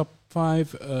our Shop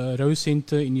 5 Rose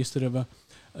Centre in East River.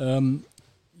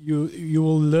 You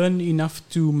will learn enough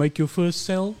to make your first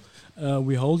sale.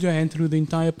 We hold your hand through the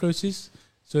entire process.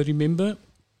 So remember,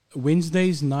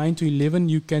 Wednesdays 9 to 11,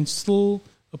 you can still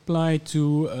apply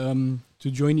to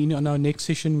join in on our next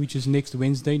session, which is next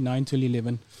Wednesday 9 till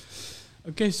 11.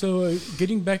 Okay, so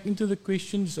getting back into the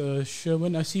questions,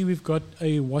 Sherwin, I see we've got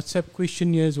a WhatsApp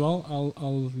question here as well.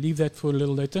 I'll leave that for a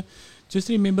little later. Just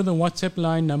remember the WhatsApp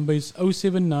line number is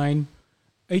 079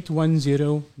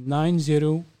 810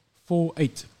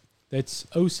 9048. That's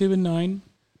 079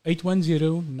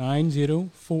 810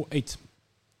 9048.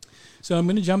 So I'm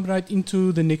going to jump right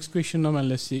into the next question on my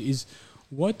list here is,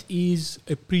 what is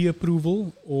a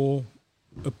pre-approval or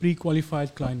a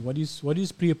pre-qualified client? What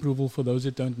is pre-approval for those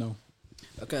that don't know?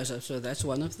 Okay, so that's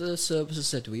one of the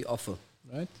services that we offer.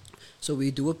 Right. So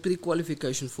we do a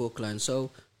pre-qualification for clients.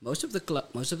 So most of the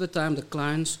time, the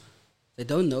clients, they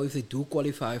don't know if they do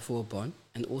qualify for a bond,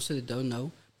 and also they don't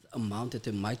know the amount that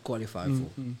they might qualify for.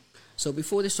 So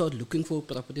before they start looking for a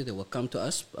property, they will come to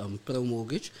us, Pro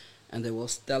Mortgage, and they will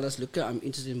tell us, look, I'm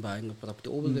interested in buying a property.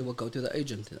 Or they will go to the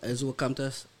agent. The agent will come to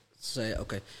us, say,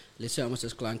 okay, let's say how much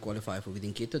this client qualify for. We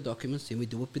then get the documents, then we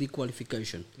do a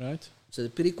pre-qualification. Right. So the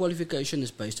pre-qualification is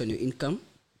based on your income,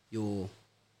 your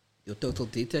total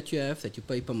debt that you have, that you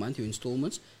pay per month, your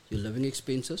installments, your living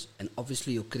expenses, and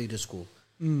obviously your credit score.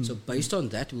 So based on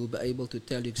that, we'll be able to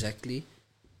tell you exactly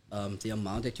the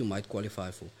amount that you might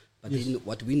qualify for. But then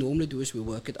what we normally do is we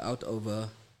work it out over,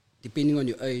 depending on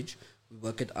your age, we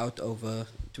work it out over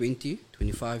 20,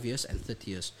 25 years, and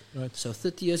 30 years. Right. So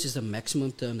 30 years is the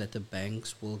maximum term that the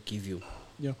banks will give you.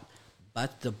 Yeah.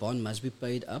 But the bond must be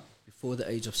paid up before the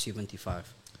age of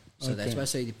 75. So Okay. that's why I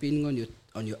say, depending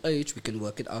on your age, we can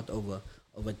work it out over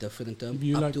different terms, If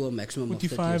you up like to a maximum of 30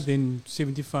 45, years. then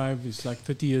 75 is like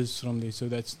 30 years from there. So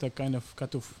that's the kind of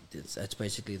cutoff. That's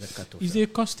basically the cutoff. Is there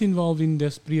cost involved in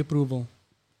this pre-approval?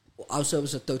 Our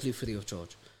service is totally free of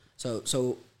charge.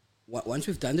 So once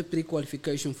we've done the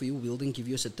pre-qualification for you, we'll then give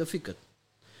you a certificate.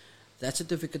 That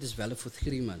certificate is valid for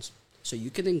 3 months. So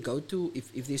you can then go to,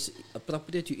 if there's a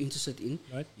property that you're interested in,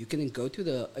 Right. you can then go to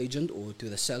the agent or to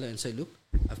the seller and say, look,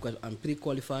 I'm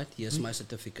pre-qualified, here's my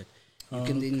certificate. You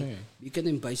can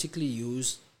then basically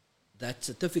use that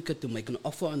certificate to make an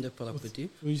offer on the property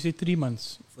So you say 3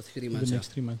 months. for 3 The months.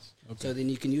 next 3 months. Okay. So then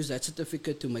you can use that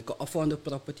certificate to make an offer on the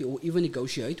property or even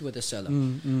negotiate with the seller.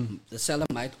 The seller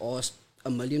might ask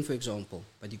 $1 million, for example,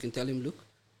 but you can tell him, look,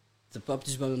 the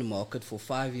property's been on the market for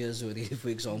 5 years already, for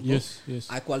example. Yes, yes.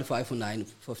 I qualify for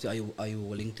 950. Are you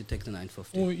willing to take the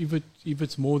 950? Or if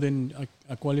it's more than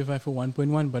I qualify for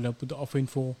 1.1, but I put the offer in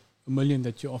for $1 million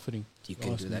that you're offering. You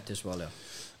can do that as well. Yeah.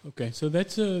 Okay, so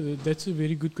that's a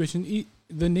very good question.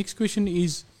 The next question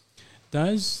is,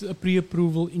 does a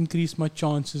pre-approval increase my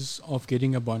chances of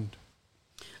getting a bond?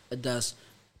 It does,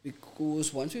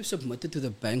 because once we've submitted to the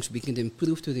banks, we can then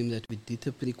prove to them that we did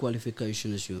the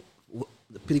pre-qualification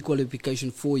the pre-qualification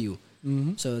for you.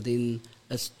 So then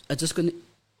it's just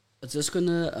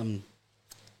gonna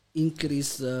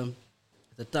increase the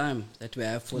time that we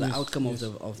have for the outcome of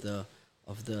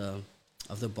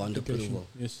the bond approval.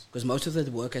 Yes. Because most of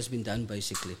the work has been done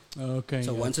basically. Okay.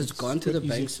 So yeah, once it's gone to quite the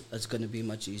easy. banks, it's going to be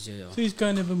much easier. Yeah. So it's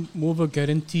kind of more of a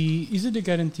guarantee. Is it a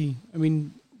guarantee? I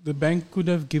mean, the bank could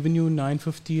have given you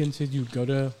 950 and said you got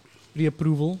a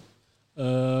pre-approval.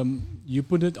 You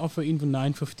put it offer in for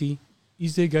 950.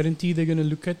 Is there a guarantee they're going to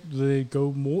look at? Do they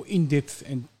go more in depth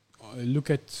and look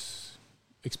at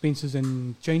expenses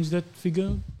and change that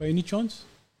figure by any chance?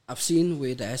 I've seen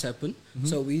where that has happened.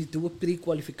 So we do a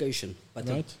pre-qualification, but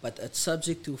Right. but it's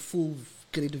subject to full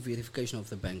credit verification of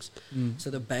the banks. So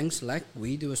the banks, like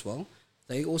we do as well,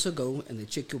 they also go and they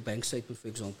check your bank statement, for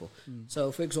example.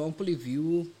 So, for example, if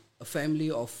you a family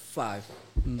of 5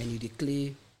 and you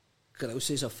declare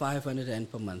groceries of 500 rand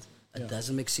per month, it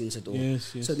doesn't make sense at all.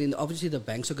 Yes, yes. So then obviously the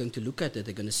banks are going to look at it.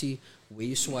 They're going to see where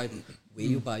you swipe, where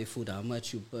you buy food, how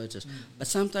much you purchase. But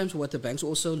sometimes what the banks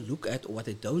also look at, or what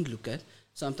they don't look at,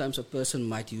 sometimes a person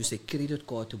might use a credit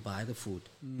card to buy the food.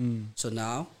 So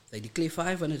now they declare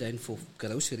 500 rand for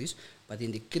groceries, but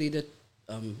then the credit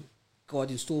card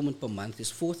installment per month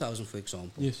is 4,000, for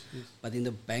example. Yes, yes. But then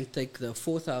the bank take the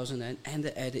 4,000 and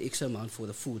they add the extra amount for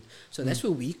the food. So that's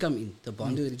where we come in, the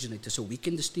bond originator. So we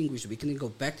can distinguish. We can then go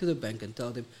back to the bank and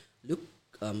tell them, look,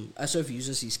 Ashraf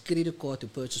uses his credit card to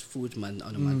purchase food on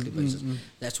a monthly basis.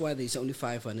 That's why there's only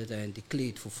 500 and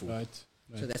declared for food. Right.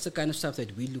 So that's the kind of stuff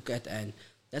that we look at, and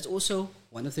that's also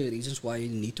one of the reasons why you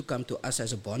need to come to us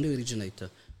as a bond originator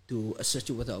to assist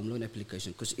you with the home loan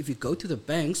application. Because if you go to the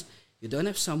banks, you don't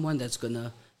have someone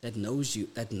that knows you,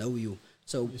 that know you.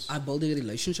 So I build a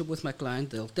relationship with my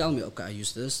client. They'll tell me, okay, I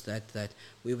use this, that.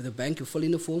 With the bank, you fill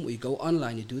in the form, or you go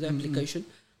online, you do the application,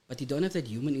 but you don't have that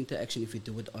human interaction if you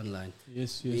do it online.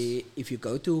 Yes, yes. If you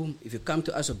come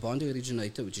to us, a bond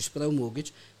originator, which is Pro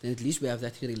Mortgage, then at least we have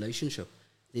that relationship.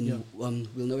 Then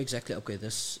we'll know exactly, okay,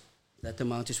 that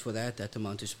amount is for that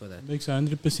amount is for that. Makes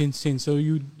 100% sense. So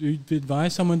you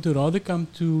advise someone to rather come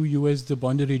to you as the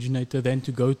bond originator than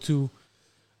to go to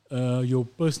your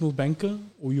personal banker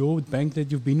or your bank that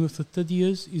you've been with for 30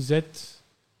 years. Is that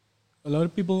a lot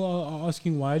of people are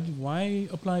asking why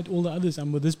apply at all the others?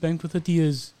 I'm with this bank for 30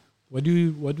 years. What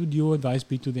would your advice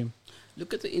be to them?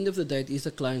 Look, at the end of the day, it is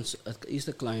the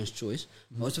client's choice.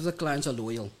 Most of the clients are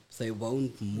loyal. They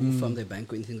won't move from their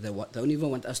bank or anything. They don't even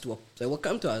want us to. They will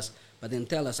come to us, but then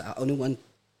tell us, I only want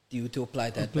you to apply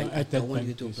at that bank. I don't want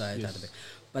you to apply at that bank.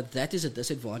 But that is a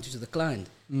disadvantage to the client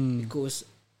because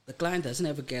the client doesn't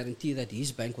have a guarantee that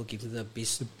his bank will give him the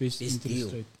best deal.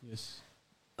 Rate. Yes.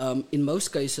 In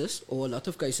most cases, or a lot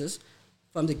of cases,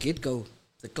 from the get-go,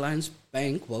 the client's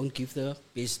bank won't give the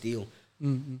best deal.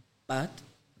 But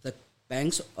the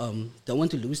banks don't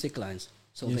want to lose their clients,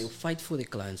 so they'll fight for their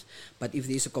clients. But if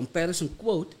there's a comparison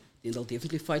quote, then they'll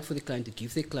definitely fight for the client to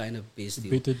give their client a best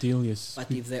deal. Better deal, yes.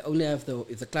 But if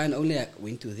the client only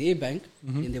went to their bank,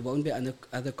 then there won't be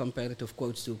other comparative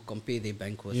quotes to compare their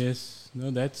bank with. Yes, no,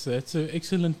 that's an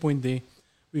excellent point there.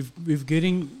 We've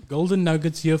getting golden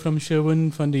nuggets here from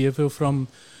Sherwin van der Heever from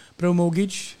Pro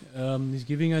Mortgage. He's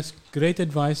giving us great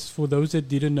advice for those that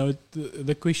didn't know.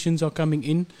 The questions are coming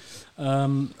in.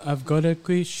 I've got a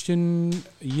question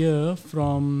here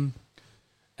from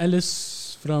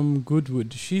Alice from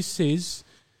Goodwood. She says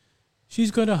she's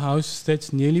got a house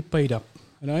that's nearly paid up,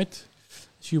 right?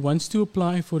 She wants to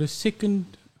apply for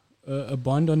a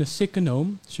bond on a second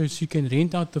home so she can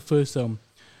rent out the first home.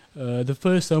 The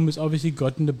first home has obviously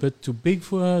gotten a bit too big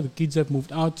for her. The kids have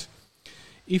moved out.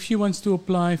 If she wants to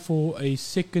apply for a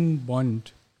second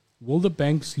bond, will the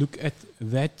banks look at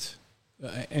that?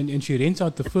 And she rents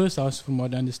out the first house, from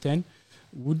what I understand.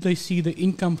 Would they see the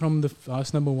income from the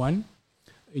house number one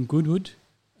in Goodwood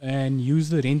and use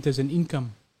the rent as an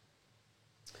income?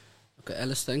 Okay,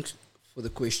 Alice, thanks for the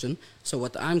question. So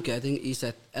what I'm getting is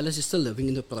that Alice is still living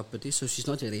in the property, so she's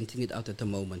not renting it out at the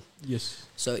moment. Yes.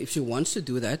 So if she wants to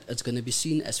do that, it's going to be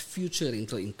seen as future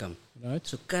rental income. Right.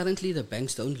 So currently the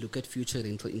banks don't look at future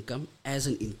rental income as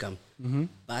an income.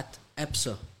 But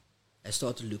ABSA has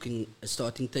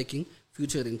started taking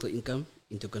future rental income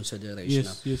into consideration.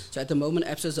 Yes, yes. So at the moment,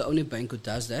 ABSA is the only bank who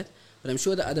does that, but I'm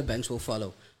sure the other banks will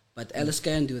follow. But Alice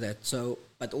can do that. So,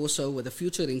 but also with the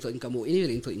future rental income or any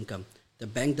rental income, the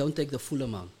bank don't take the full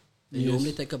amount. They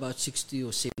normally take about 60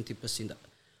 or 70%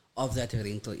 of that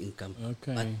rental income.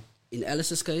 Okay. But in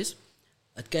Alice's case,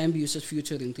 it can be used as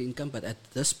future rental income, but at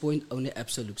this point, only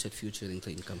ABSA looks at future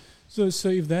rental income. So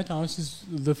if that house is,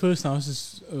 the first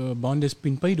house's bond has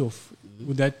been paid off,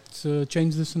 would that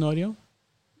change the scenario?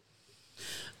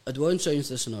 It won't change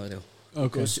the scenario.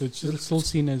 Okay, so it's still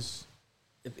seen as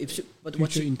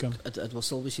future income. It will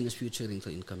still be seen as future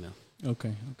rental income, yeah.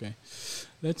 Okay.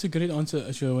 That's a great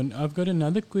answer, Sherwin. I've got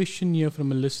another question here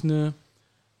from a listener.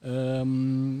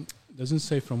 Doesn't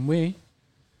say from where.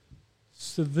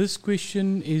 So this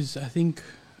question is, I think,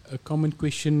 a common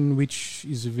question, which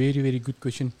is a very, very good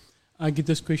question. I get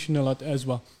this question a lot as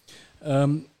well.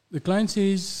 The client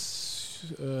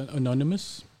says,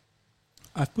 anonymous,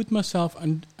 I've put myself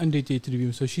under debt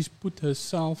review. So she's put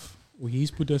herself, or he's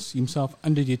put himself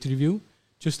under debt review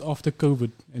just after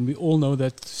COVID. And we all know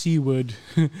that C word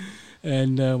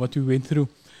and what we went through.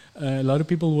 A lot of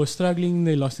people were struggling.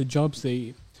 They lost their jobs.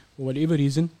 For whatever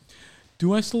reason.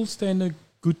 Do I still stand a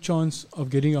good chance of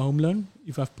getting a home loan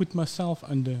if I've put myself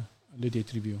under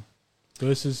debt review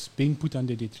versus being put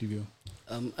under debt review?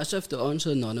 Ashraf, the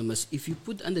answer anonymous. If you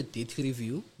put under debt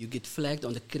review, you get flagged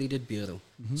on the credit bureau.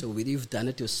 So whether you've done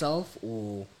it yourself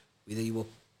or whether you were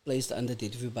placed under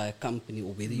debt review by a company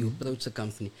or whether you approach a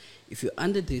company, if you're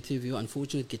under debt review,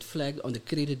 unfortunately, get flagged on the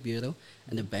credit bureau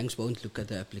and the banks won't look at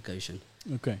the application.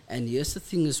 Okay. And here's the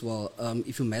thing as well.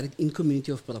 If you're married in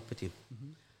community of property,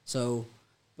 so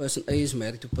person A is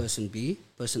married to person B,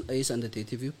 person A is under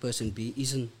debt review, person B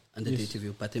isn't under debt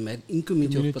review, but they're married in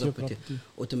community of property.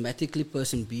 Automatically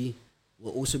person B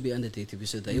will also be under debt review,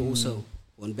 so they also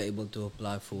won't be able to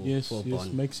apply for a bond.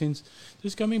 Yes, makes sense.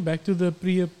 Just coming back to the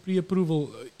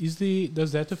pre-approval,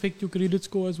 does that affect your credit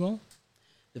score as well?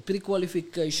 The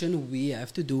pre-qualification, we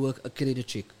have to do a credit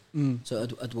check. So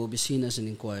it will be seen as an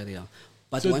inquiry.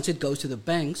 But once it goes to the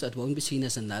banks, it won't be seen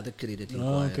as another credit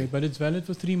inquiry. Okay, but it's valid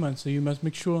for 3 months, so you must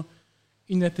make sure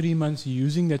in that 3 months you're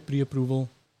using that pre-approval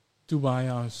to buy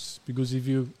a house. Because if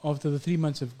you, after the 3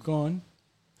 months have gone,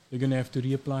 you're going to have to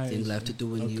reapply. Then you'll have to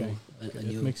do a new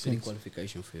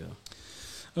pre-qualification for you.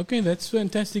 Okay, that's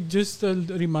fantastic. Just a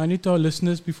reminder to our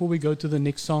listeners before we go to the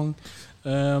next song.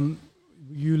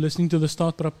 You listening to the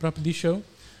StartProp Property Show.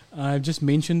 I've just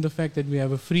mentioned the fact that we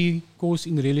have a free course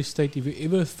in real estate. If you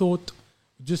ever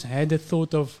just had the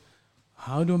thought of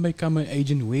how do I become an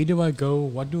agent? Where do I go?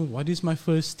 What is my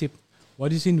first step?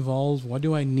 What is involved? What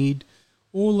do I need?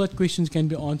 All that questions can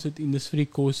be answered in this free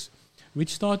course,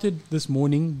 which started this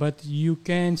morning, but you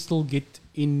can still get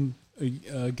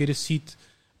a seat.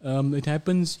 It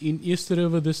happens in Easter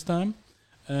River this time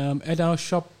at our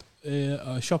shop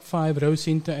 5 Row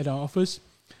Center at our office.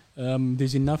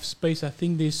 There's enough space. I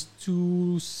think there's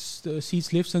 2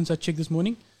 seats left since I checked this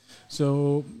morning.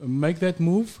 So make that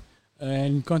move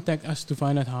and contact us to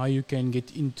find out how you can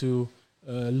get into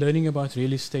learning about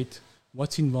real estate,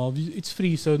 what's involved. It's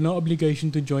free, so no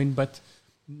obligation to join, but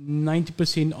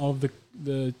 90% of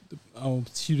our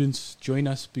students join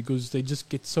us because they just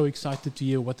get so excited to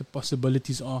hear what the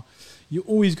possibilities are. You're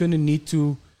always going to need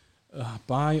to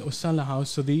buy or sell a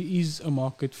house, so there is a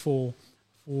market for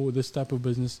this type of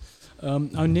business.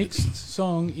 Our next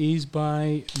song is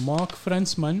by Mark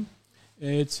Fransman.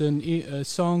 It's a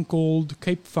song called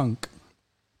Cape Funk.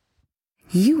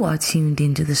 You are tuned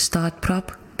into the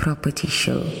StartProp Property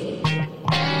Show.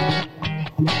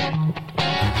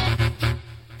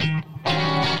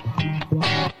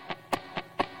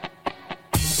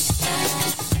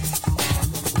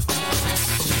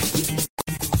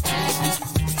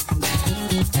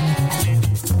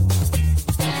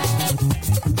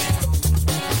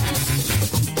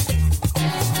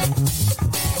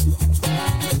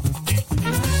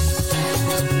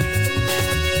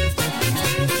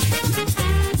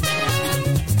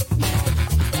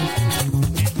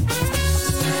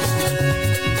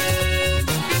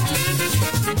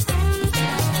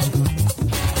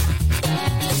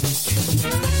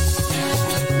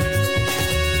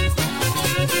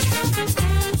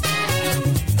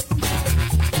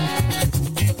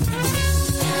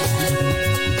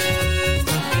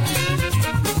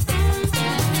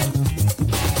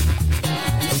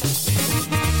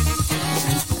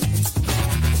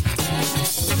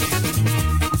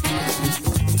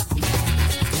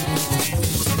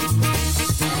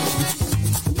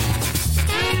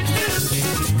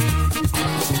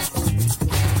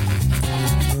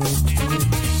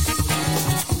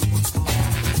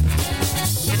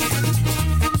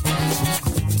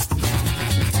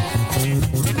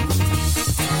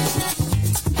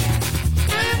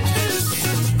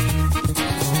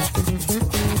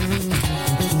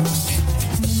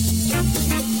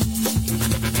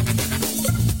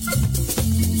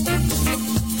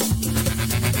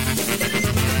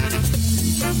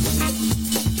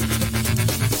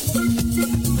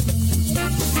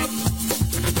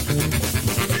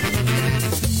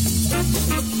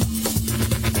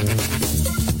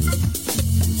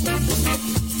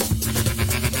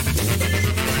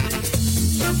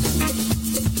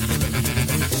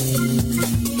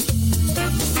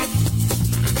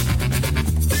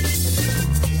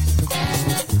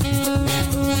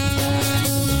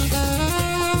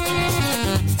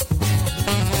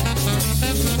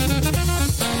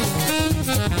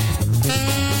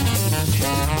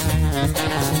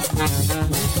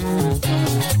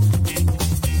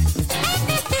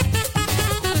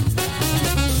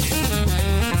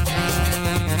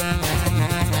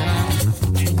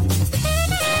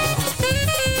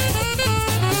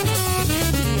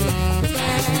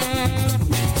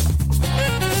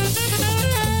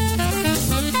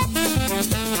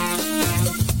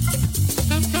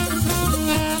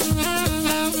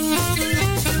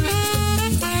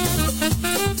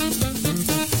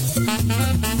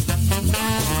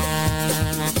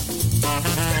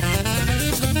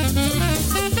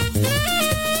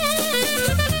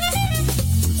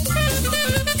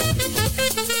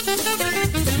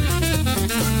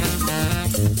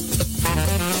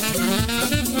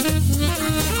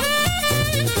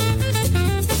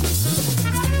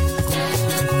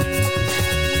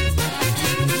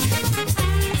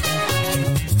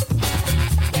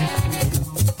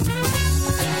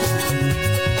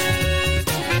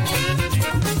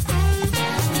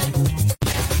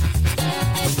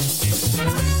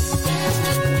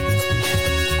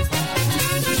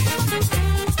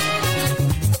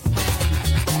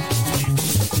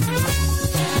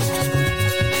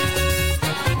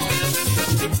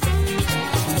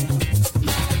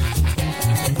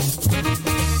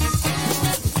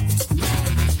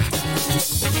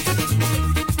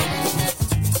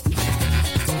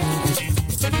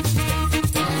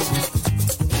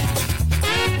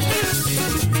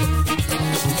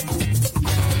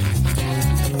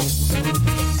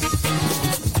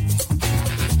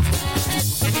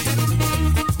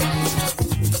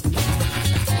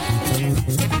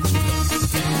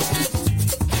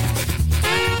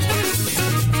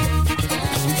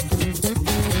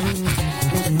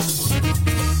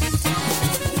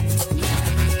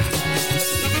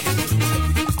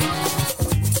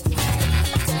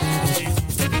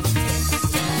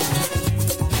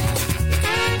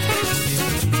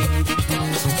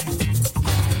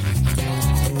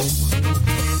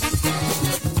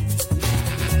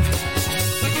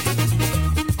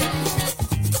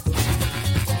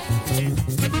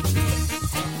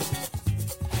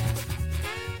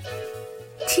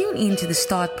 the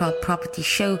StartProp Property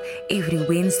Show every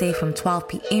Wednesday from 12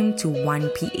 p.m. to 1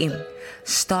 p.m.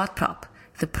 StartProp,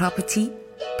 the property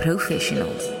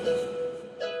professionals.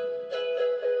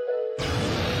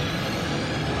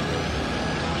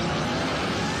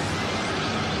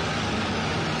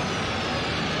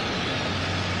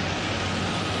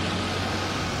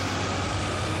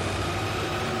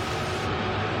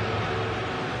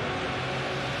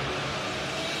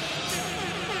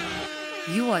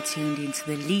 You are tuned into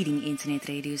the leading internet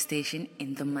radio station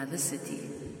in the mother city.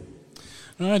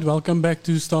 All right, welcome back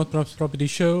to StartProp's Property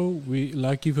Show. We,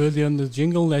 like you've heard on the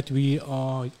jingle, that we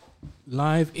are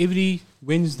live every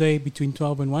Wednesday between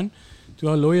 12 and 1. To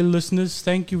our loyal listeners,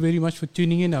 thank you very much for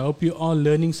tuning in. I hope you are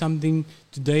learning something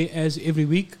today as every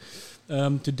week.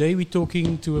 Today we're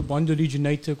talking to a bond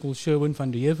originator called Sherwin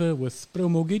van der Heever with Pro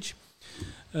Mortgage.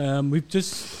 We've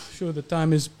just, sure the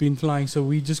time has been flying, so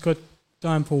we just got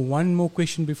time for one more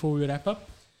question before we wrap up.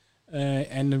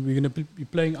 And we're going to be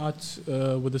playing out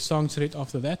with the song straight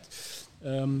after that.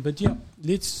 But yeah,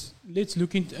 let's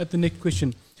look at the next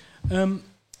question. Many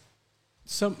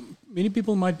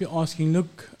people might be asking,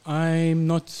 look, I'm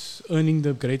not earning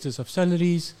the greatest of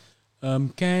salaries.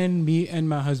 Can me and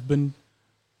my husband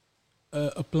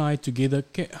apply together?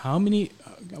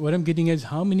 What I'm getting at is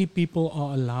how many people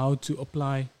are allowed to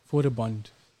apply for a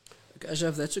bond? Okay,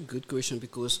 Ashraf, that's a good question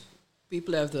because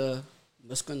people have the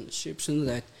misconception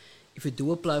that if you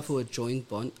do apply for a joint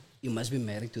bond, you must be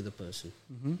married to the person.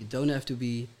 Mm-hmm. You don't have to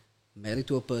be married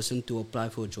to a person to apply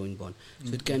for a joint bond. Mm-hmm.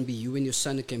 So it can be you and your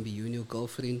son, it can be you and your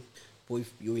girlfriend,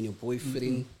 you and your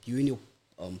boyfriend, you and your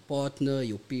partner,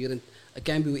 your parent. It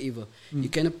can be whoever. You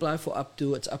can apply for up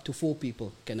to 4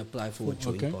 people can apply for a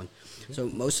joint bond. Okay. So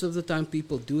most of the time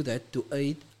people do that to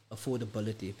aid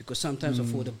affordability because sometimes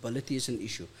affordability is an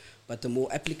issue. But the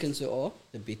more applicants there are,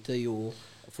 the better your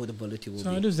affordability will be.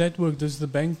 So how does that work? Does the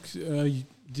bank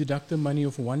deduct the money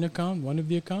off one of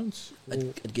the accounts?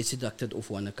 It gets deducted off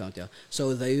one account, yeah.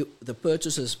 So the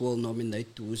purchasers will nominate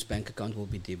whose bank account will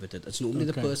be debited. It's normally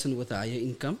the person with a higher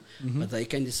income, but they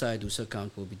can decide whose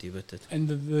account will be debited. And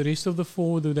the rest of the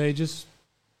 4, do they just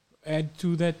add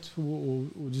to that, or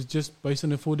is it just based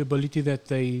on affordability that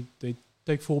they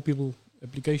take 4 people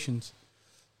applications?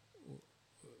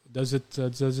 Does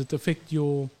it affect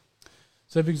your?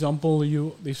 So, for example,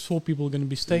 there's 4 people going to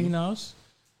be staying in the house,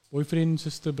 boyfriend,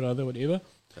 sister, brother, whatever,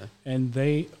 and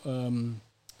they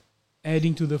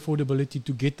adding to the affordability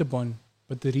to get the bond.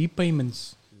 But the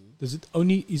repayments, is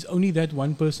only that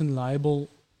one person liable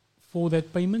for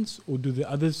that payments, or do the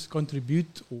others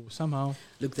contribute, or somehow?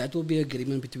 Look, that will be an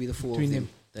agreement between the 4 of them.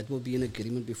 That will be an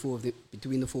agreement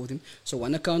between the 4 of them. So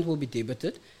one account will be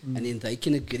debited, and then they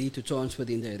can agree to transfer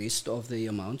the rest of the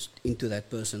amounts into that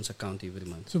person's account every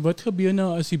month. So wat gebeur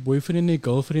nou as die boyfriend en die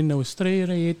girlfriend nou 'n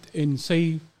stryery het en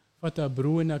sy vat haar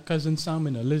broer en haar cousin saam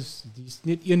en hulle is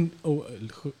net een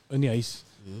in die huis?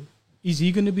 Is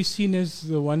he going to be seen as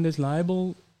the one that's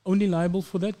only liable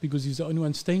for that because he's the only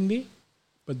one staying there?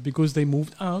 But because they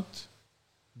moved out,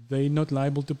 they're not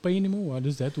liable to pay anymore? How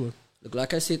does that work? Look,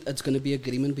 like I said, it's going to be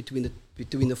agreement between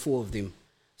the 4 of them.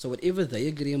 So whatever they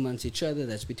agree amongst each other,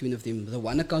 that's between of them. The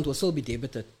one account will still be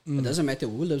debited. It doesn't matter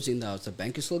who lives in the house. The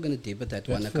bank is still going to debit that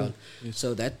one account. Yes.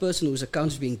 So that person whose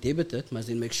account is being debited must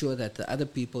then make sure that the other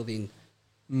people then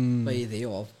pay their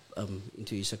off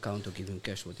into his account or give him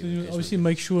cash. Whatever. So obviously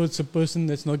make sure it's a person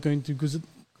that's not going to, because it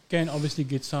can obviously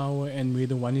get sour and where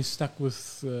the one is stuck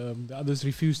with the others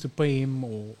refuse to pay him,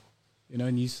 or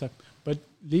and he's stuck. But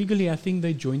legally, I think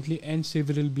they jointly and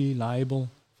severally be liable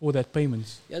for that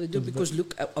payments. Yeah, they do, because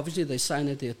look, obviously they sign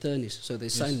at the attorneys, so they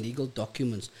sign legal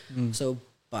documents. So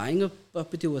buying a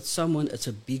property with someone, it's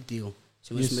a big deal.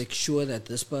 So you must make sure that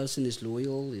this person is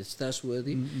loyal, is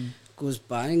trustworthy. Because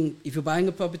if you're buying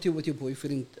a property with your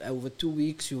boyfriend, over 2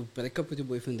 weeks, you break up with your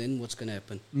boyfriend, then what's going to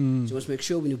happen? So you must make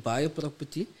sure when you buy a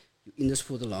property, you're in this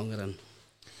for the long run.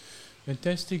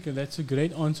 Fantastic. That's a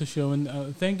great answer,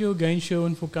 Sherwin. Thank you again,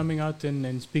 Sherwin, for coming out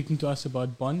and speaking to us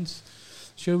about bonds.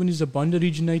 Sherwin is a bond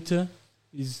originator.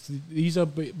 These are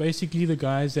basically the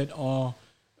guys that are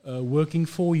working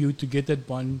for you to get that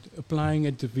bond, applying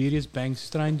at the various banks,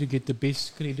 trying to get the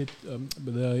best credit,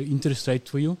 the interest rate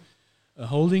for you,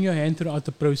 holding your hand throughout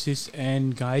the process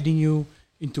and guiding you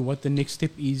into what the next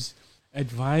step is,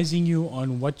 advising you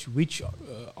on which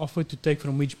offer to take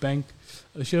from which bank.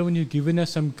 Sherwin, you've given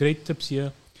us some great tips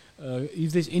here.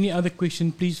 If there's any other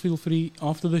question, please feel free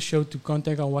after the show to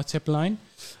contact our WhatsApp line,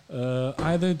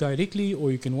 either directly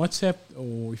or you can WhatsApp,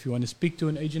 or if you want to speak to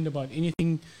an agent about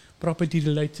anything property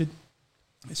related,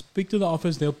 speak to the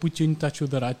office. They'll put you in touch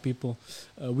with the right people.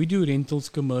 We do rentals,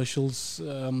 commercials,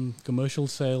 commercial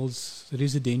sales,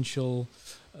 residential,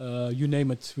 you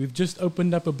name it. We've just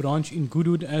opened up a branch in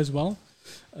Goodwood as well.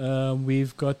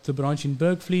 We've got the branch in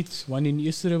Bergfleet, one in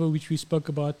East River, which we spoke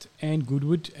about, and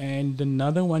Goodwood, and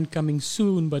another one coming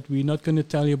soon, but we're not going to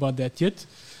tell you about that yet.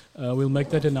 We'll make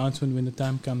that announcement when the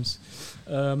time comes.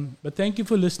 But thank you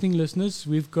for listening, listeners.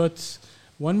 We've got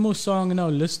one more song in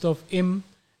our list of M,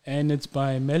 and it's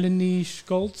by Melanie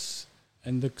Schultz,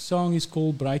 and the song is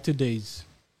called Brighter Days.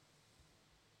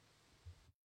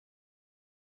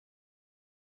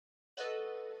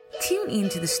 Tune in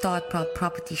to the StartProp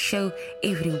Property Show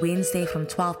every Wednesday from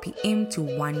 12 p.m. to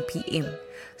 1 p.m.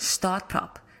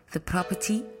 StartProp, the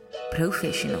property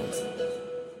professionals.